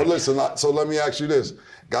Mace right? No, listen. So let me ask you this.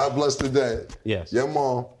 God bless the dad. Yes. Your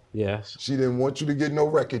mom. Yes. She didn't want you to get no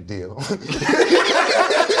record deal. She said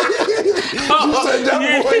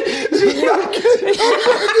that boy, she's not getting no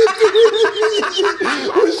record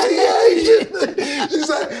deal. She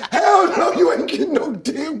said, hell no, you ain't getting no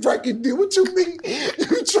damn record deal. What you mean?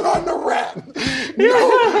 You trying to rap? No.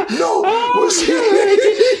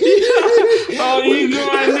 Oh, you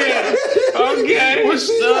going there? Okay.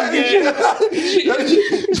 She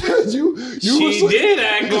did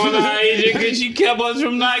act on her agent because she kept us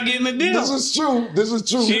from not getting a deal. This is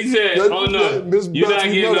true. She said, "Oh no, you're not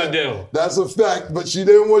getting a deal." That's a fact. But she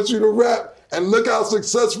didn't want you to rap. And look how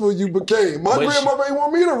successful you became. My grandmother ain't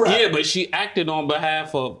want me to rap. Yeah, but she acted on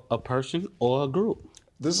behalf of a person or a group.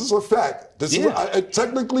 This is a fact. This is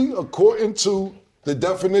technically, according to the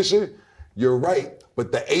definition, you're right.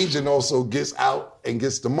 But the agent also gets out and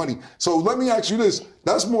gets the money. So let me ask you this.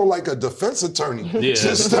 That's more like a defense attorney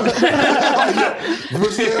system. The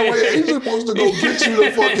agent supposed to go get you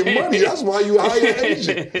the fucking money. That's why you hire an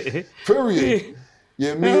agent. Period.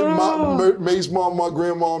 Yeah, me and Mace mom, my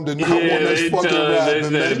grandmom did not want us fucking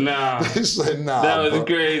rapping, man. They said, nah. That was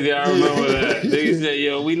crazy. I remember that. They said,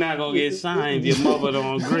 yo, we not going to get signed. Your mother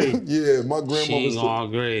don't agree. Yeah, my grandmother. She ain't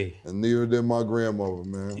going to agree. And neither did my grandmother,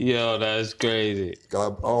 man. Yo, that's crazy.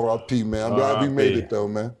 God, R.I.P., man. I'm glad we made it, though,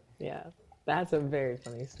 man. Yeah, that's a very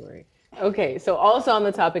funny story. Okay, so also on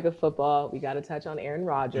the topic of football, we got to touch on Aaron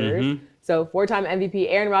Rodgers. Mm-hmm. So 4-time MVP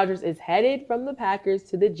Aaron Rodgers is headed from the Packers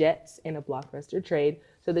to the Jets in a blockbuster trade.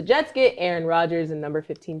 So the Jets get Aaron Rodgers, the number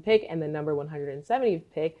 15 pick, and the number 170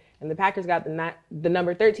 pick. And the Packers got the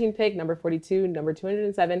number 13 pick, number 42, number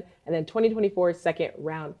 207, and then 2024 second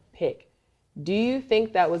round pick. Do you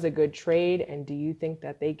think that was a good trade, and do you think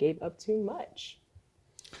that they gave up too much?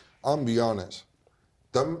 I'm gonna be honest.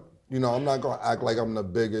 I'm not gonna act like I'm the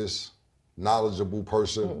biggest knowledgeable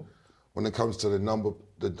person when it comes to the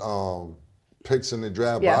picks in the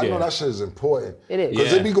draft. Yeah. But I know that shit is important. It is.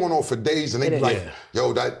 Because they be going on for days and they be like,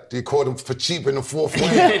 yo, they caught him for cheap in the fourth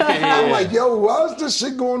round. I'm like, yo, why is this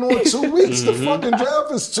shit going on 2 weeks? The fucking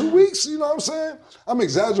draft is 2 weeks, you know what I'm saying? I'm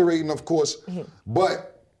exaggerating, of course.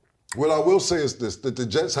 But what I will say is this, that the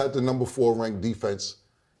Jets had the number 4 ranked defense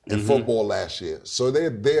in football last year. So they're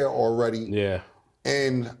there already. Yeah.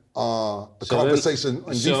 And the conversation in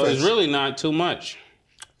defense. So it's really not too much.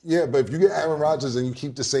 Yeah, but if you get Aaron Rodgers and you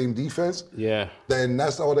keep the same defense, then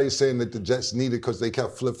that's all they saying that the Jets needed because they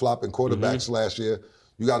kept flip-flopping quarterbacks last year.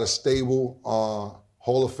 You got a stable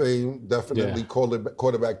Hall of Fame, definitely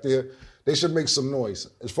quarterback there. They should make some noise.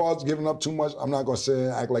 As far as giving up too much, I'm not going to say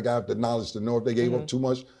act like I have the knowledge to know if they gave up too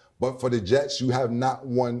much. But for the Jets, you have not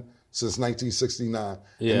won since 1969,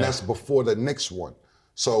 and that's before the Knicks won.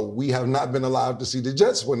 So we have not been allowed to see the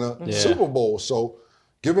Jets win a Super Bowl. So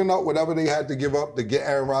giving up whatever they had to give up to get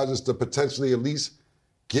Aaron Rodgers to potentially at least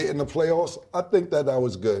get in the playoffs, I think that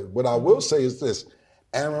was good. What I will say is this,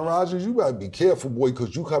 Aaron Rodgers, you got to be careful, boy,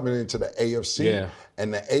 because you coming into the AFC,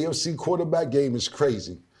 and the AFC quarterback game is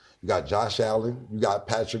crazy. You got Josh Allen, you got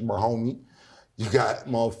Patrick Mahomes, you got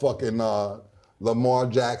motherfucking Lamar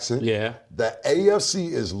Jackson. Yeah. The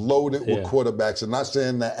AFC is loaded with quarterbacks. And not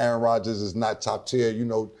saying that Aaron Rodgers is not top tier. You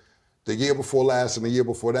know, the year before last and the year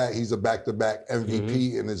before that, he's a back-to-back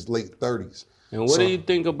MVP in his late 30s. And what do you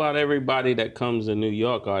think about everybody that comes to New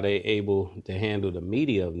York? Are they able to handle the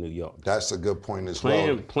media of New York? That's a good point as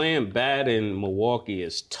well. Playing bad in Milwaukee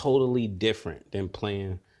is totally different than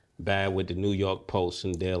playing bad with the New York Post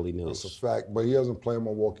and Daily News. That's a fact, but he doesn't play in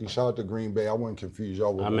Milwaukee. Shout out to Green Bay. I wouldn't confuse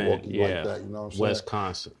y'all with Milwaukee like that. You know what I'm saying?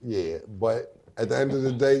 Wisconsin. Yeah, but At the end of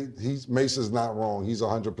the day, Mason's not wrong. He's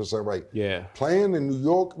 100% right. Yeah. Playing in New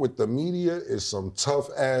York with the media is some tough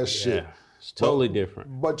ass shit. It's totally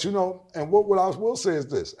different. But you know, and what I will say is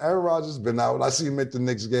this: Aaron Rodgers been out. I see him at the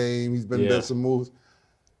Knicks game. He's been doing some moves.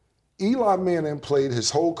 Eli Manning played his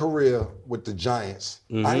whole career with the Giants.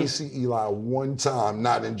 I ain't see Eli one time,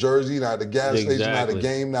 not in Jersey, not at a gas station, not a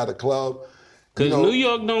game, not a club. Because New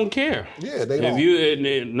York don't care. Yeah, they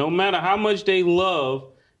don't. No matter how much they love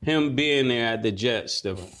him being there at the Jets,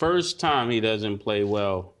 the first time he doesn't play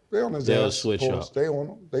well, they'll switch up. They on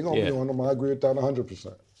him. They're going to be on him. I agree with that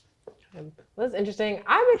 100%. Well, that's interesting.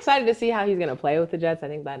 I'm excited to see how he's going to play with the Jets. I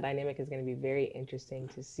think that dynamic is going to be very interesting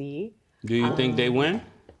to see. Do you think they win?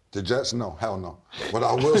 The Jets, no, hell no. What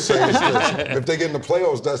I will say is this: if they get in the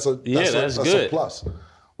playoffs, that's a plus.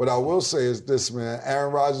 What I will say is this, man.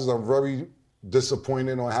 Aaron Rodgers, I'm very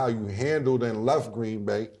disappointed on how you handled and left Green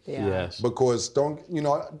Bay. Yeah. Yes. Because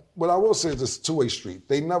what I will say is it's a two-way street.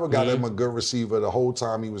 They never got him a good receiver the whole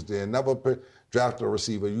time he was there. Never drafted a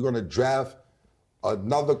receiver. You're going to draft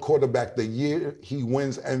another quarterback the year he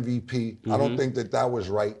wins MVP. I don't think that was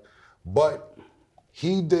right. But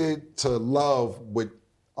he did to Love what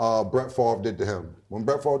Brett Favre did to him. When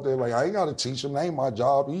Brett Favre did, I ain't got to teach him. That ain't my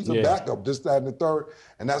job. He's a backup, this, that, and the third.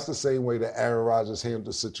 And that's the same way that Aaron Rodgers handled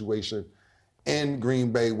the situation in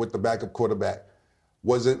Green Bay with the backup quarterback.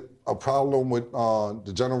 Was it a problem with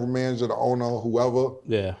the general manager, the owner, whoever?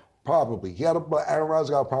 Yeah. Probably. Aaron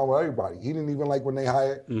Rodgers got a problem with everybody. He didn't even like when they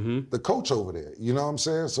hired the coach over there. You know what I'm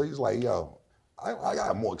saying? So he's like, yo, I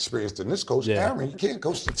got more experience than this coach. Yeah. Aaron, you can't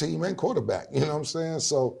coach the team and quarterback. You know what I'm saying?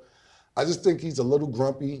 So I just think he's a little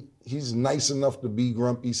grumpy. He's nice enough to be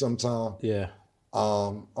grumpy sometimes. Yeah.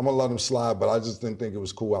 I'm going to let him slide, but I just didn't think it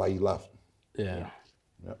was cool how he left. Yeah.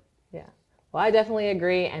 Yeah. Well, I definitely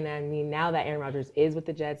agree. And I mean, now that Aaron Rodgers is with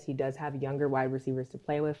the Jets, he does have younger wide receivers to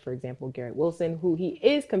play with. For example, Garrett Wilson, who he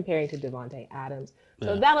is comparing to Devontae Adams.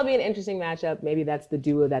 So that'll be an interesting matchup. Maybe that's the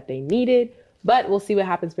duo that they needed. But we'll see what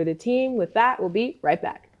happens for the team. With that, we'll be right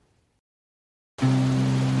back.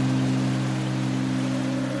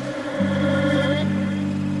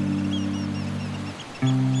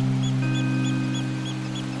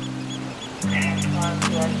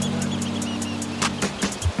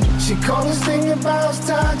 She called this thing about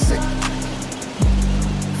toxic.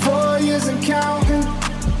 4 years and counting.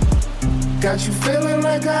 Got you feeling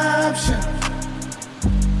like an option.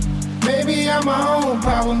 Maybe I'm my own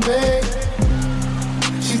problem, babe.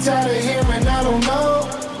 She tired of hearing I don't know.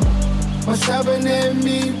 What's stubborn in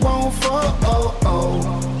me won't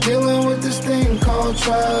fall. Dealing with this thing called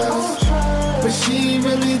trust. But she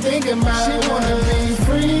really thinking about it. She wanna be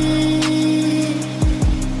free.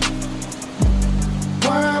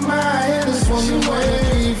 Why am I here? This woman wanna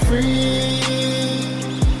be free.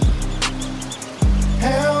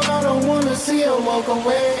 Hell, I don't wanna see her walk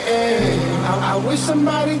away. I wish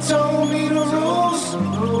somebody told me the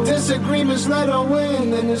rules. Disagreements let her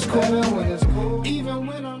win, and it's cool. Even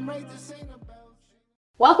when I'm right, this ain't about you.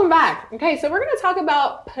 Welcome back. Okay, so we're going to talk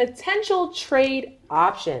about potential trade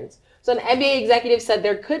options. So an NBA executive said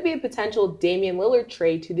there could be a potential Damian Lillard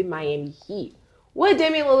trade to the Miami Heat. Would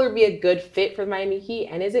Damian Lillard be a good fit for the Miami Heat?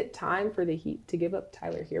 And is it time for the Heat to give up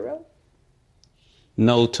Tyler Hero?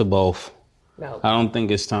 No to both. No. I don't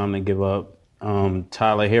think it's time to give up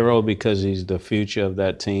Tyler Hero because he's the future of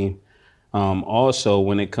that team. Also,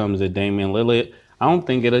 when it comes to Damian Lillard, I don't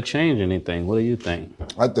think it'll change anything. What do you think?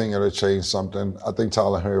 I think it'll change something. I think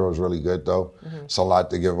Tyler Hero is really good, though. It's a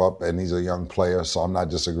lot to give up, and he's a young player, so I'm not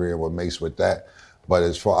disagreeing with Mace with that. But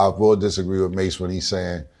I will disagree with Mace when he's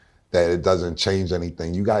saying that it doesn't change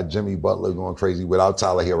anything. You got Jimmy Butler going crazy without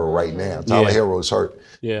Tyler Hero right now. Tyler Hero is hurt.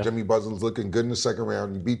 Yeah. Jimmy Butler's looking good in the second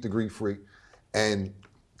round. You beat the Greek Freak, and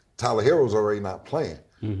Tyler Hero's already not playing.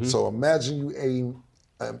 So imagine you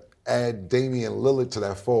add Damian Lillard to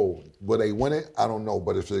that fold. Will they win it? I don't know.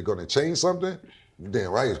 But if they're going to change something,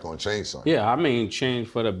 damn right it's going to change something. Yeah, I mean, change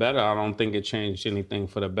for the better. I don't think it changed anything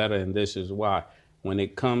for the better, and this is why. When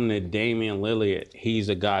it comes to Damian Lillard, he's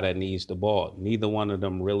a guy that needs the ball. Neither one of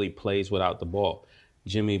them really plays without the ball.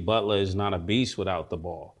 Jimmy Butler is not a beast without the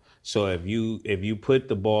ball. So if you put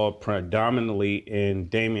the ball predominantly in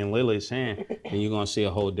Damian Lillard's hand, then you're going to see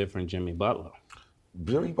a whole different Jimmy Butler.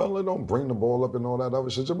 Jimmy Butler don't bring the ball up and all that other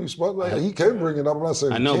shit. Jimmy Butler, he can bring it up. I'm not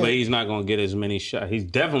saying I know, but he's not going to get as many shots. He's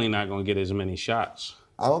definitely not going to get as many shots.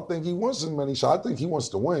 I don't think he wants as many shots. I think he wants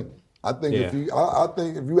to win. I think if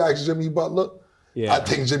you ask Jimmy Butler, I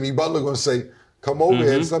think Jimmy Butler going to say, come over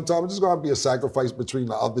here. And sometimes it's just going to be a sacrifice between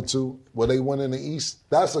the other two. Will they win in the East?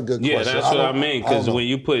 That's a good question. Yeah, that's what I mean. Because when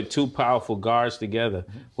you put two powerful guards together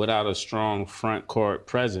without a strong front court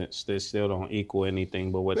presence, they still don't equal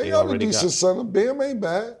anything but what they got already a decent got. center. Bam ain't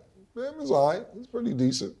bad. Bam is all right. He's pretty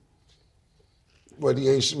decent. But he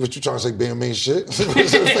ain't. What you trying to say? Bam ain't shit. Bam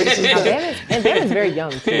is very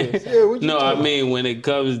young too. So. No, I mean when it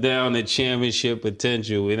comes down to championship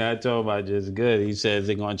potential, we're not talking about just good. He says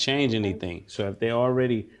they're gonna change anything. So if they're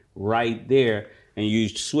already right there and you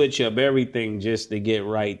switch up everything just to get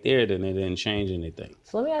right there, then it didn't change anything.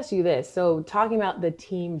 So let me ask you this. So talking about the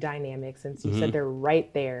team dynamics, since you said they're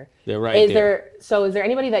right there. They're right there. So is there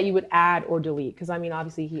anybody that you would add or delete? Because I mean,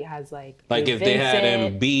 obviously he has like if they had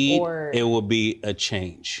Embiid, it would be a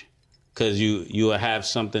change. Because you will have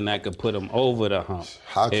something that could put them over the hump.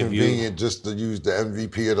 How convenient just to use the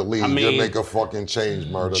MVP of the league. You'll make a fucking change,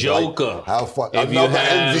 Murder. Joker. Like, how another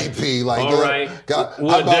MVP. Like, all right.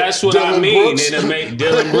 Well, that's what Dylan I mean. Brooks? It'll make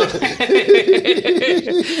Dylan Brooks.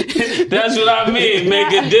 That's what I mean.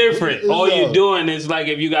 Make it different. All you're doing is like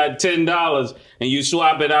if you got $10 and you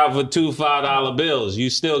swap it out for two $5 bills, you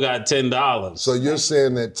still got $10. So you're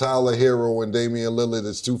saying that Tyler Hero and Damian Lillard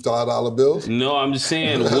is two $5 bills? No, I'm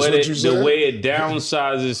saying the way it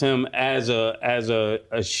downsizes him as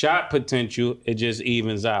a shot potential, it just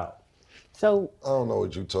evens out. So I don't know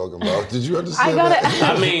what you're talking about. Did you understand that?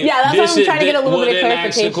 I mean, yeah, that's what I'm trying to get a little bit of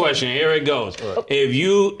clarification. Ask the question. Here it goes. Right. If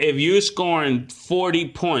you scoring 40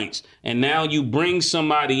 points and now you bring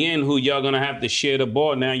somebody in who y'all gonna have to share the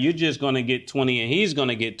ball, now you're just gonna get 20 and he's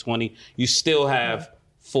gonna get 20. You still have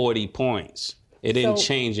 40 points. It didn't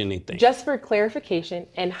change anything. Just for clarification,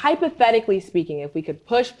 and hypothetically speaking, if we could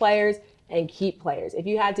push players and keep players, if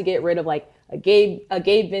you had to get rid of like a Gabe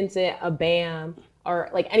Vincent, a Bam, or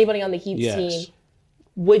like anybody on the Heat team,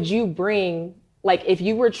 would you bring, like if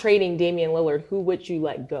you were trading Damian Lillard, who would you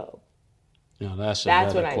let go? No, that's a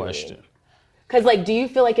better question. Because like, do you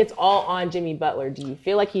feel like it's all on Jimmy Butler? Do you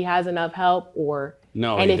feel like he has enough help, or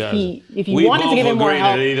no? And he if doesn't. if you wanted to give him more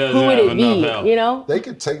help, who would it be? Help. You know, they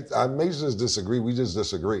could take. I may just disagree. We just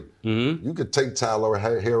disagree. Mm-hmm. You could take Tyler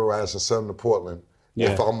Hero as and send him to Portland.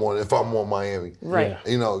 If I'm on Miami, right?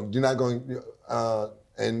 You know, you're not going.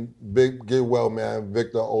 And get well, man.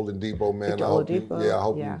 Victor Oladipo, man. I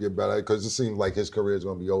hope you get better because it seems like his career is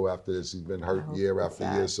going to be over after this. He's been hurt year after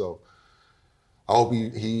year, so I hope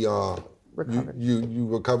he recover. You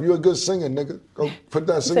recover. You're a good singer, nigga. Go put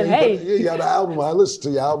that singing. You got an album. I listen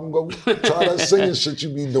to your album. Go try that singing shit you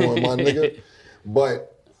be doing, my nigga.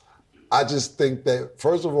 But I just think that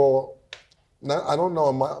first of all, I don't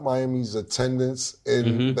know Miami's attendance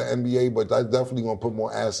in the NBA, but I definitely gonna put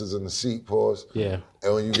more asses in the seat. Pause. Yeah.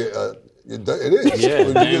 And when you get it is. Yeah,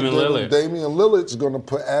 Damian Lillard. Damian Lillard's gonna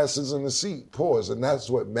put asses in the seat. Pause. And that's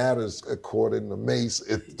what matters according to Mace.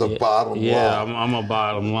 It's the bottom line. Yeah, I'm a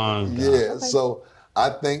bottom line guy. Yeah. So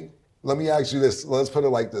I think. Let me ask you this. Let's put it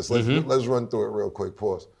like this. Let's run through it real quick.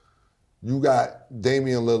 Pause. You got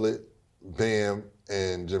Damian Lillard, Bam,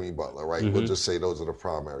 and Jimmy Butler, right? We'll just say those are the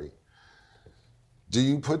primary. Do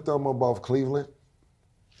you put them above Cleveland?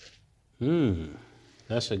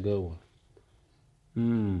 That's a good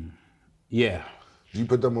one. Yeah. Do you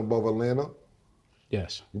put them above Atlanta?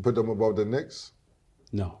 Yes. You put them above the Knicks?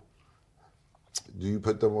 No. Do you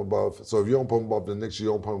put them above? So if you don't put them above the Knicks, you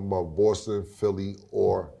don't put them above Boston, Philly,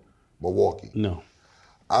 or Milwaukee? No.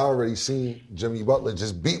 I already seen Jimmy Butler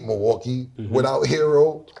just beat Milwaukee without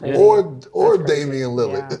Hero or Damian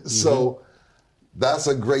Lillard. Yeah. So that's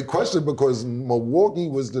a great question because Milwaukee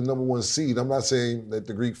was the number one seed. I'm not saying that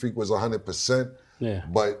the Greek Freak was 100%,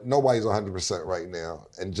 but nobody's 100% right now.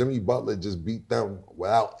 And Jimmy Butler just beat them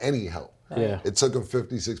without any help. Yeah. It took him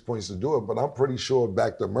 56 points to do it, but I'm pretty sure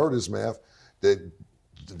back to Murder's math that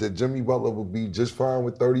Jimmy Butler would be just fine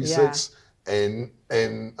with 36 and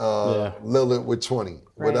Lillard with 20,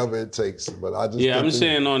 whatever it takes. But I just I'm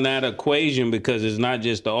saying on that equation because it's not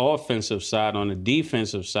just the offensive side. On the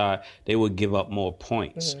defensive side, they would give up more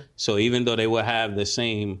points. So even though they would have the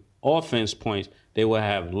same offense points, they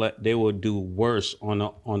would do worse on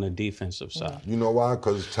the defensive side. You know why?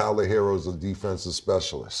 Because Tyler Hero's a defensive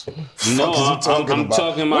specialist. No, I'm talking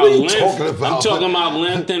about length. I'm talking about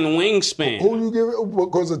length and wingspan. Who you give it?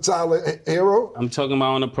 Because of Tyler Hero? I'm talking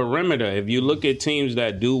about on the perimeter. If you look at teams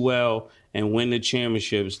that do well and win the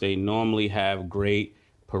championships, they normally have great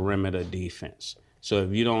perimeter defense. So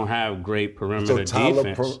if you don't have great perimeter defense,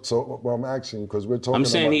 I'm asking because we're talking. I'm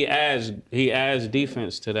saying he adds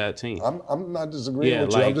defense to that team. I'm not disagreeing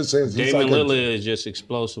with you. I'm just saying Damian Lillard is just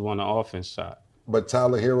explosive on the offense side. But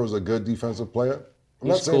Tyler Hero's a good defensive player. I'm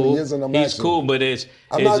not He's saying cool. he isn't. I'm He's asking. cool, but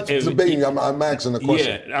I'm not debating. I'm asking the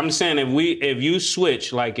question. Yeah, I'm saying if you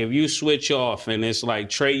switch off and it's like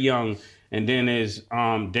Trae Young and then it's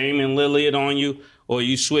Damian Lillard on you, or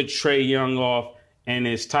you switch Trae Young off and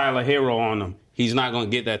it's Tyler Hero on him, he's not gonna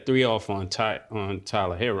get that 3 off on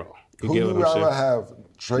Tyler Hero. Who would you rather have,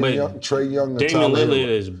 Trae Young or Damian Tyler Lillard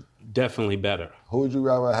Hero? is definitely better. Who would you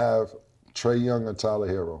rather have, Trae Young or Tyler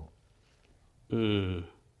Hero?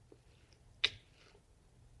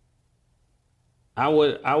 I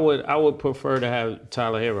would prefer to have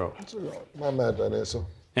Tyler Hero. Not mad at that answer.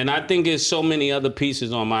 And I think there's so many other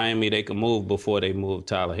pieces on Miami they can move before they move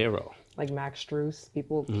Tyler Hero. Like Max Strus.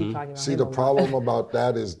 People keep talking about See, him the a lot. problem about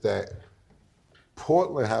that is that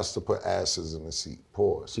Portland has to put asses in the seat.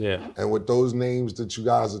 Pause. Yeah. And with those names that you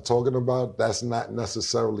guys are talking about, that's not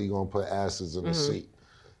necessarily going to put asses in the seat.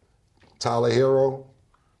 Tyler Hero,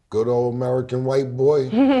 good old American white boy,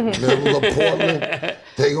 middle of Portland,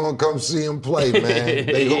 they going to come see him play, man.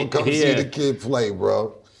 They going to come see the kid play,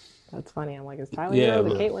 bro. That's funny. I'm like, it's Tyler Hero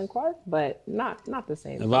the Caitlin Clark? But not the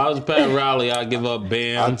same. If I was Pat Riley, I'd give up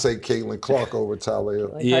Bam. I'd take Caitlin Clark over Tyler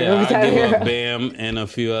Hero. I'd give up Bam and a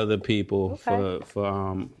few other people for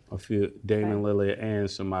a few Damian Lillard and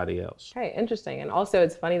somebody else. Okay, interesting. And also,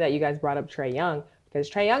 it's funny that you guys brought up Trae Young because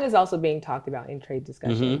Trae Young is also being talked about in trade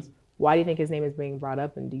discussions. Why do you think his name is being brought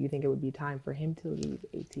up, and do you think it would be time for him to leave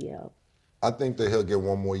ATL? I think that he'll get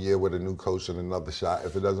one more year with a new coach and another shot.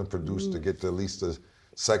 If it doesn't produce to get to at least the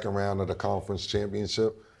second round of the conference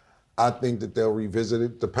championship, I think that they'll revisit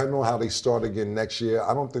it. Depending on how they start again next year,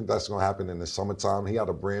 I don't think that's going to happen in the summertime. He had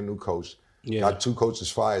a brand new coach. Got 2 coaches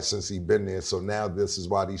fired since he's been there. So now this is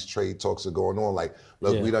why these trade talks are going on. Like,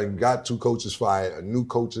 look, we done got 2 coaches fired, a new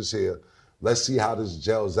coach is here. Let's see how this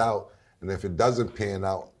gels out. And if it doesn't pan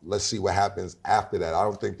out, let's see what happens after that. I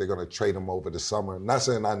don't think they're going to trade him over the summer. I'm not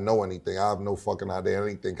saying I know anything. I have no fucking idea.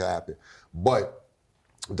 Anything can happen. But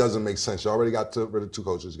it doesn't make sense. You already got rid of 2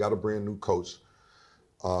 coaches. You got a brand new coach,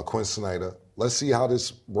 Quinn Snyder. Let's see how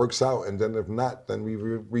this works out. And then if not, then we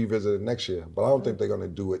revisit it next year. But I don't think they're going to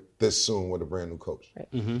do it this soon with a brand new coach.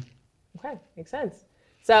 Right. Okay, makes sense.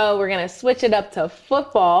 So we're going to switch it up to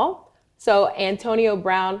football. So Antonio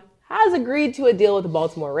Brown has agreed to a deal with the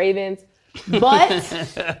Baltimore Ravens, but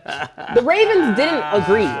the Ravens didn't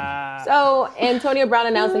agree. So Antonio Brown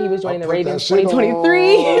announced that he was joining the Ravens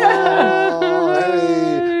 2023.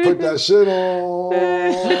 Hey, put that shit on.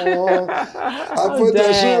 I put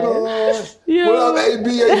that shit on. Yo. What up, AB?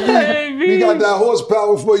 We got that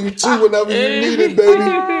horsepower for you too whenever you need it, baby.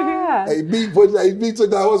 AB took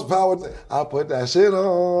that horsepower. I put that shit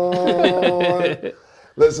on.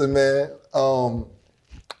 Listen, man.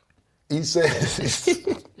 He said,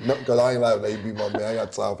 no, because I ain't laughing at AB, my man. I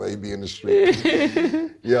got time for AB in the street.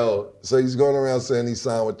 Yo, so he's going around saying he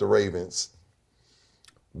signed with the Ravens.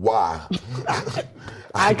 Why?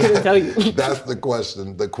 I couldn't tell you. That's the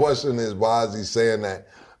question. The question is, why is he saying that?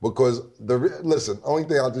 Because, listen, only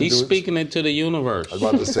thing I can do is... He's speaking it to the universe. I was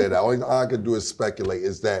about to say that. Only thing I can do is speculate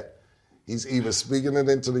is that he's either speaking it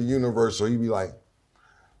into the universe or he'd be like,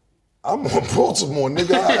 I'm on Baltimore,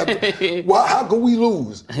 nigga. How can we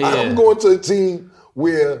lose? I'm going to a team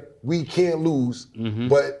where we can't lose,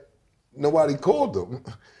 but nobody called them.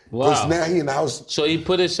 Because now he announced. So he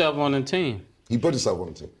put himself on the team. He put himself on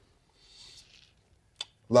the team.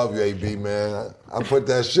 Love you, AB, man. I put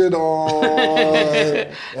that shit on,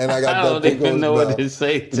 and I got I don't even know what to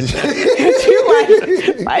say to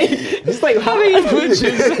It's like, how do you put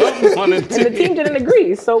yourself on a team? And the team didn't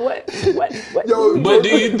agree. So what? Yo, but do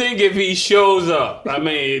you think if he shows up,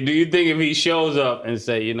 and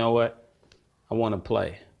say, you know what, I want to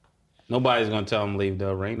play, nobody's going to tell him leave the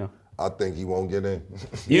arena? I think he won't get in.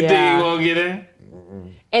 You think he won't get in?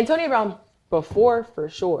 Antonio Brown before, for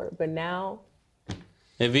sure. But now...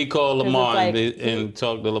 If he called Lamar and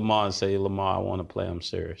talk to Lamar and say, Lamar, I want to play, I'm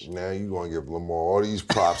serious. Now you going to give Lamar all these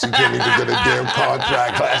props. He can't even get a damn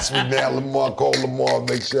contract last week. Now Lamar called Lamar and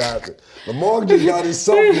make shit happen. Lamar just got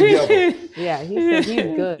himself together. Yeah, he said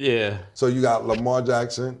he's good. Yeah. So you got Lamar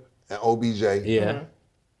Jackson and OBJ. Yeah.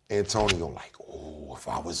 Antonio like, oh, if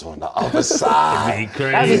I was on the other side. It'd be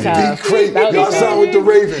crazy. That'd be crazy. Y'all signed with the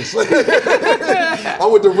Ravens.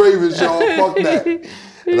 I'm with the Ravens, y'all. Fuck that.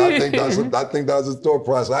 And I think that's his thought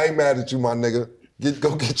process. I ain't mad at you, my nigga.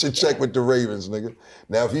 Go get your check with the Ravens, nigga.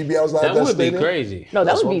 Now, if he be outside that would be crazy. No,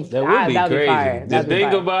 that would be crazy. Fire. Just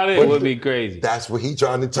think about it, it would be crazy. That's what he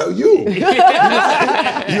trying to tell you.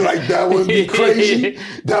 You like, that wouldn't be crazy?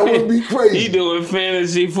 That wouldn't be crazy. He doing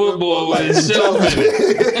fantasy football with himself in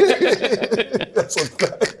it. That's a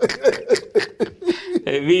fact.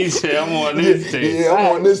 If he said, I'm on this team. Yeah, I'm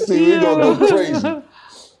on this team. We gonna go crazy.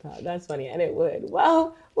 That's funny, and it would.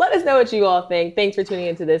 Well, let us know what you all think. Thanks for tuning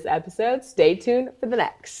into this episode. Stay tuned for the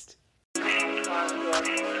next.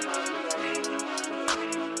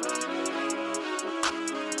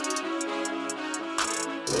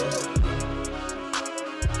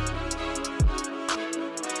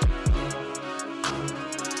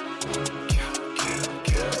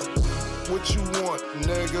 What you want,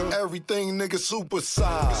 nigga? Everything, nigga, super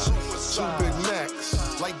size. Two Big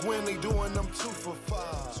Macs, like when they doing them 2 for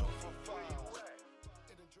 $5.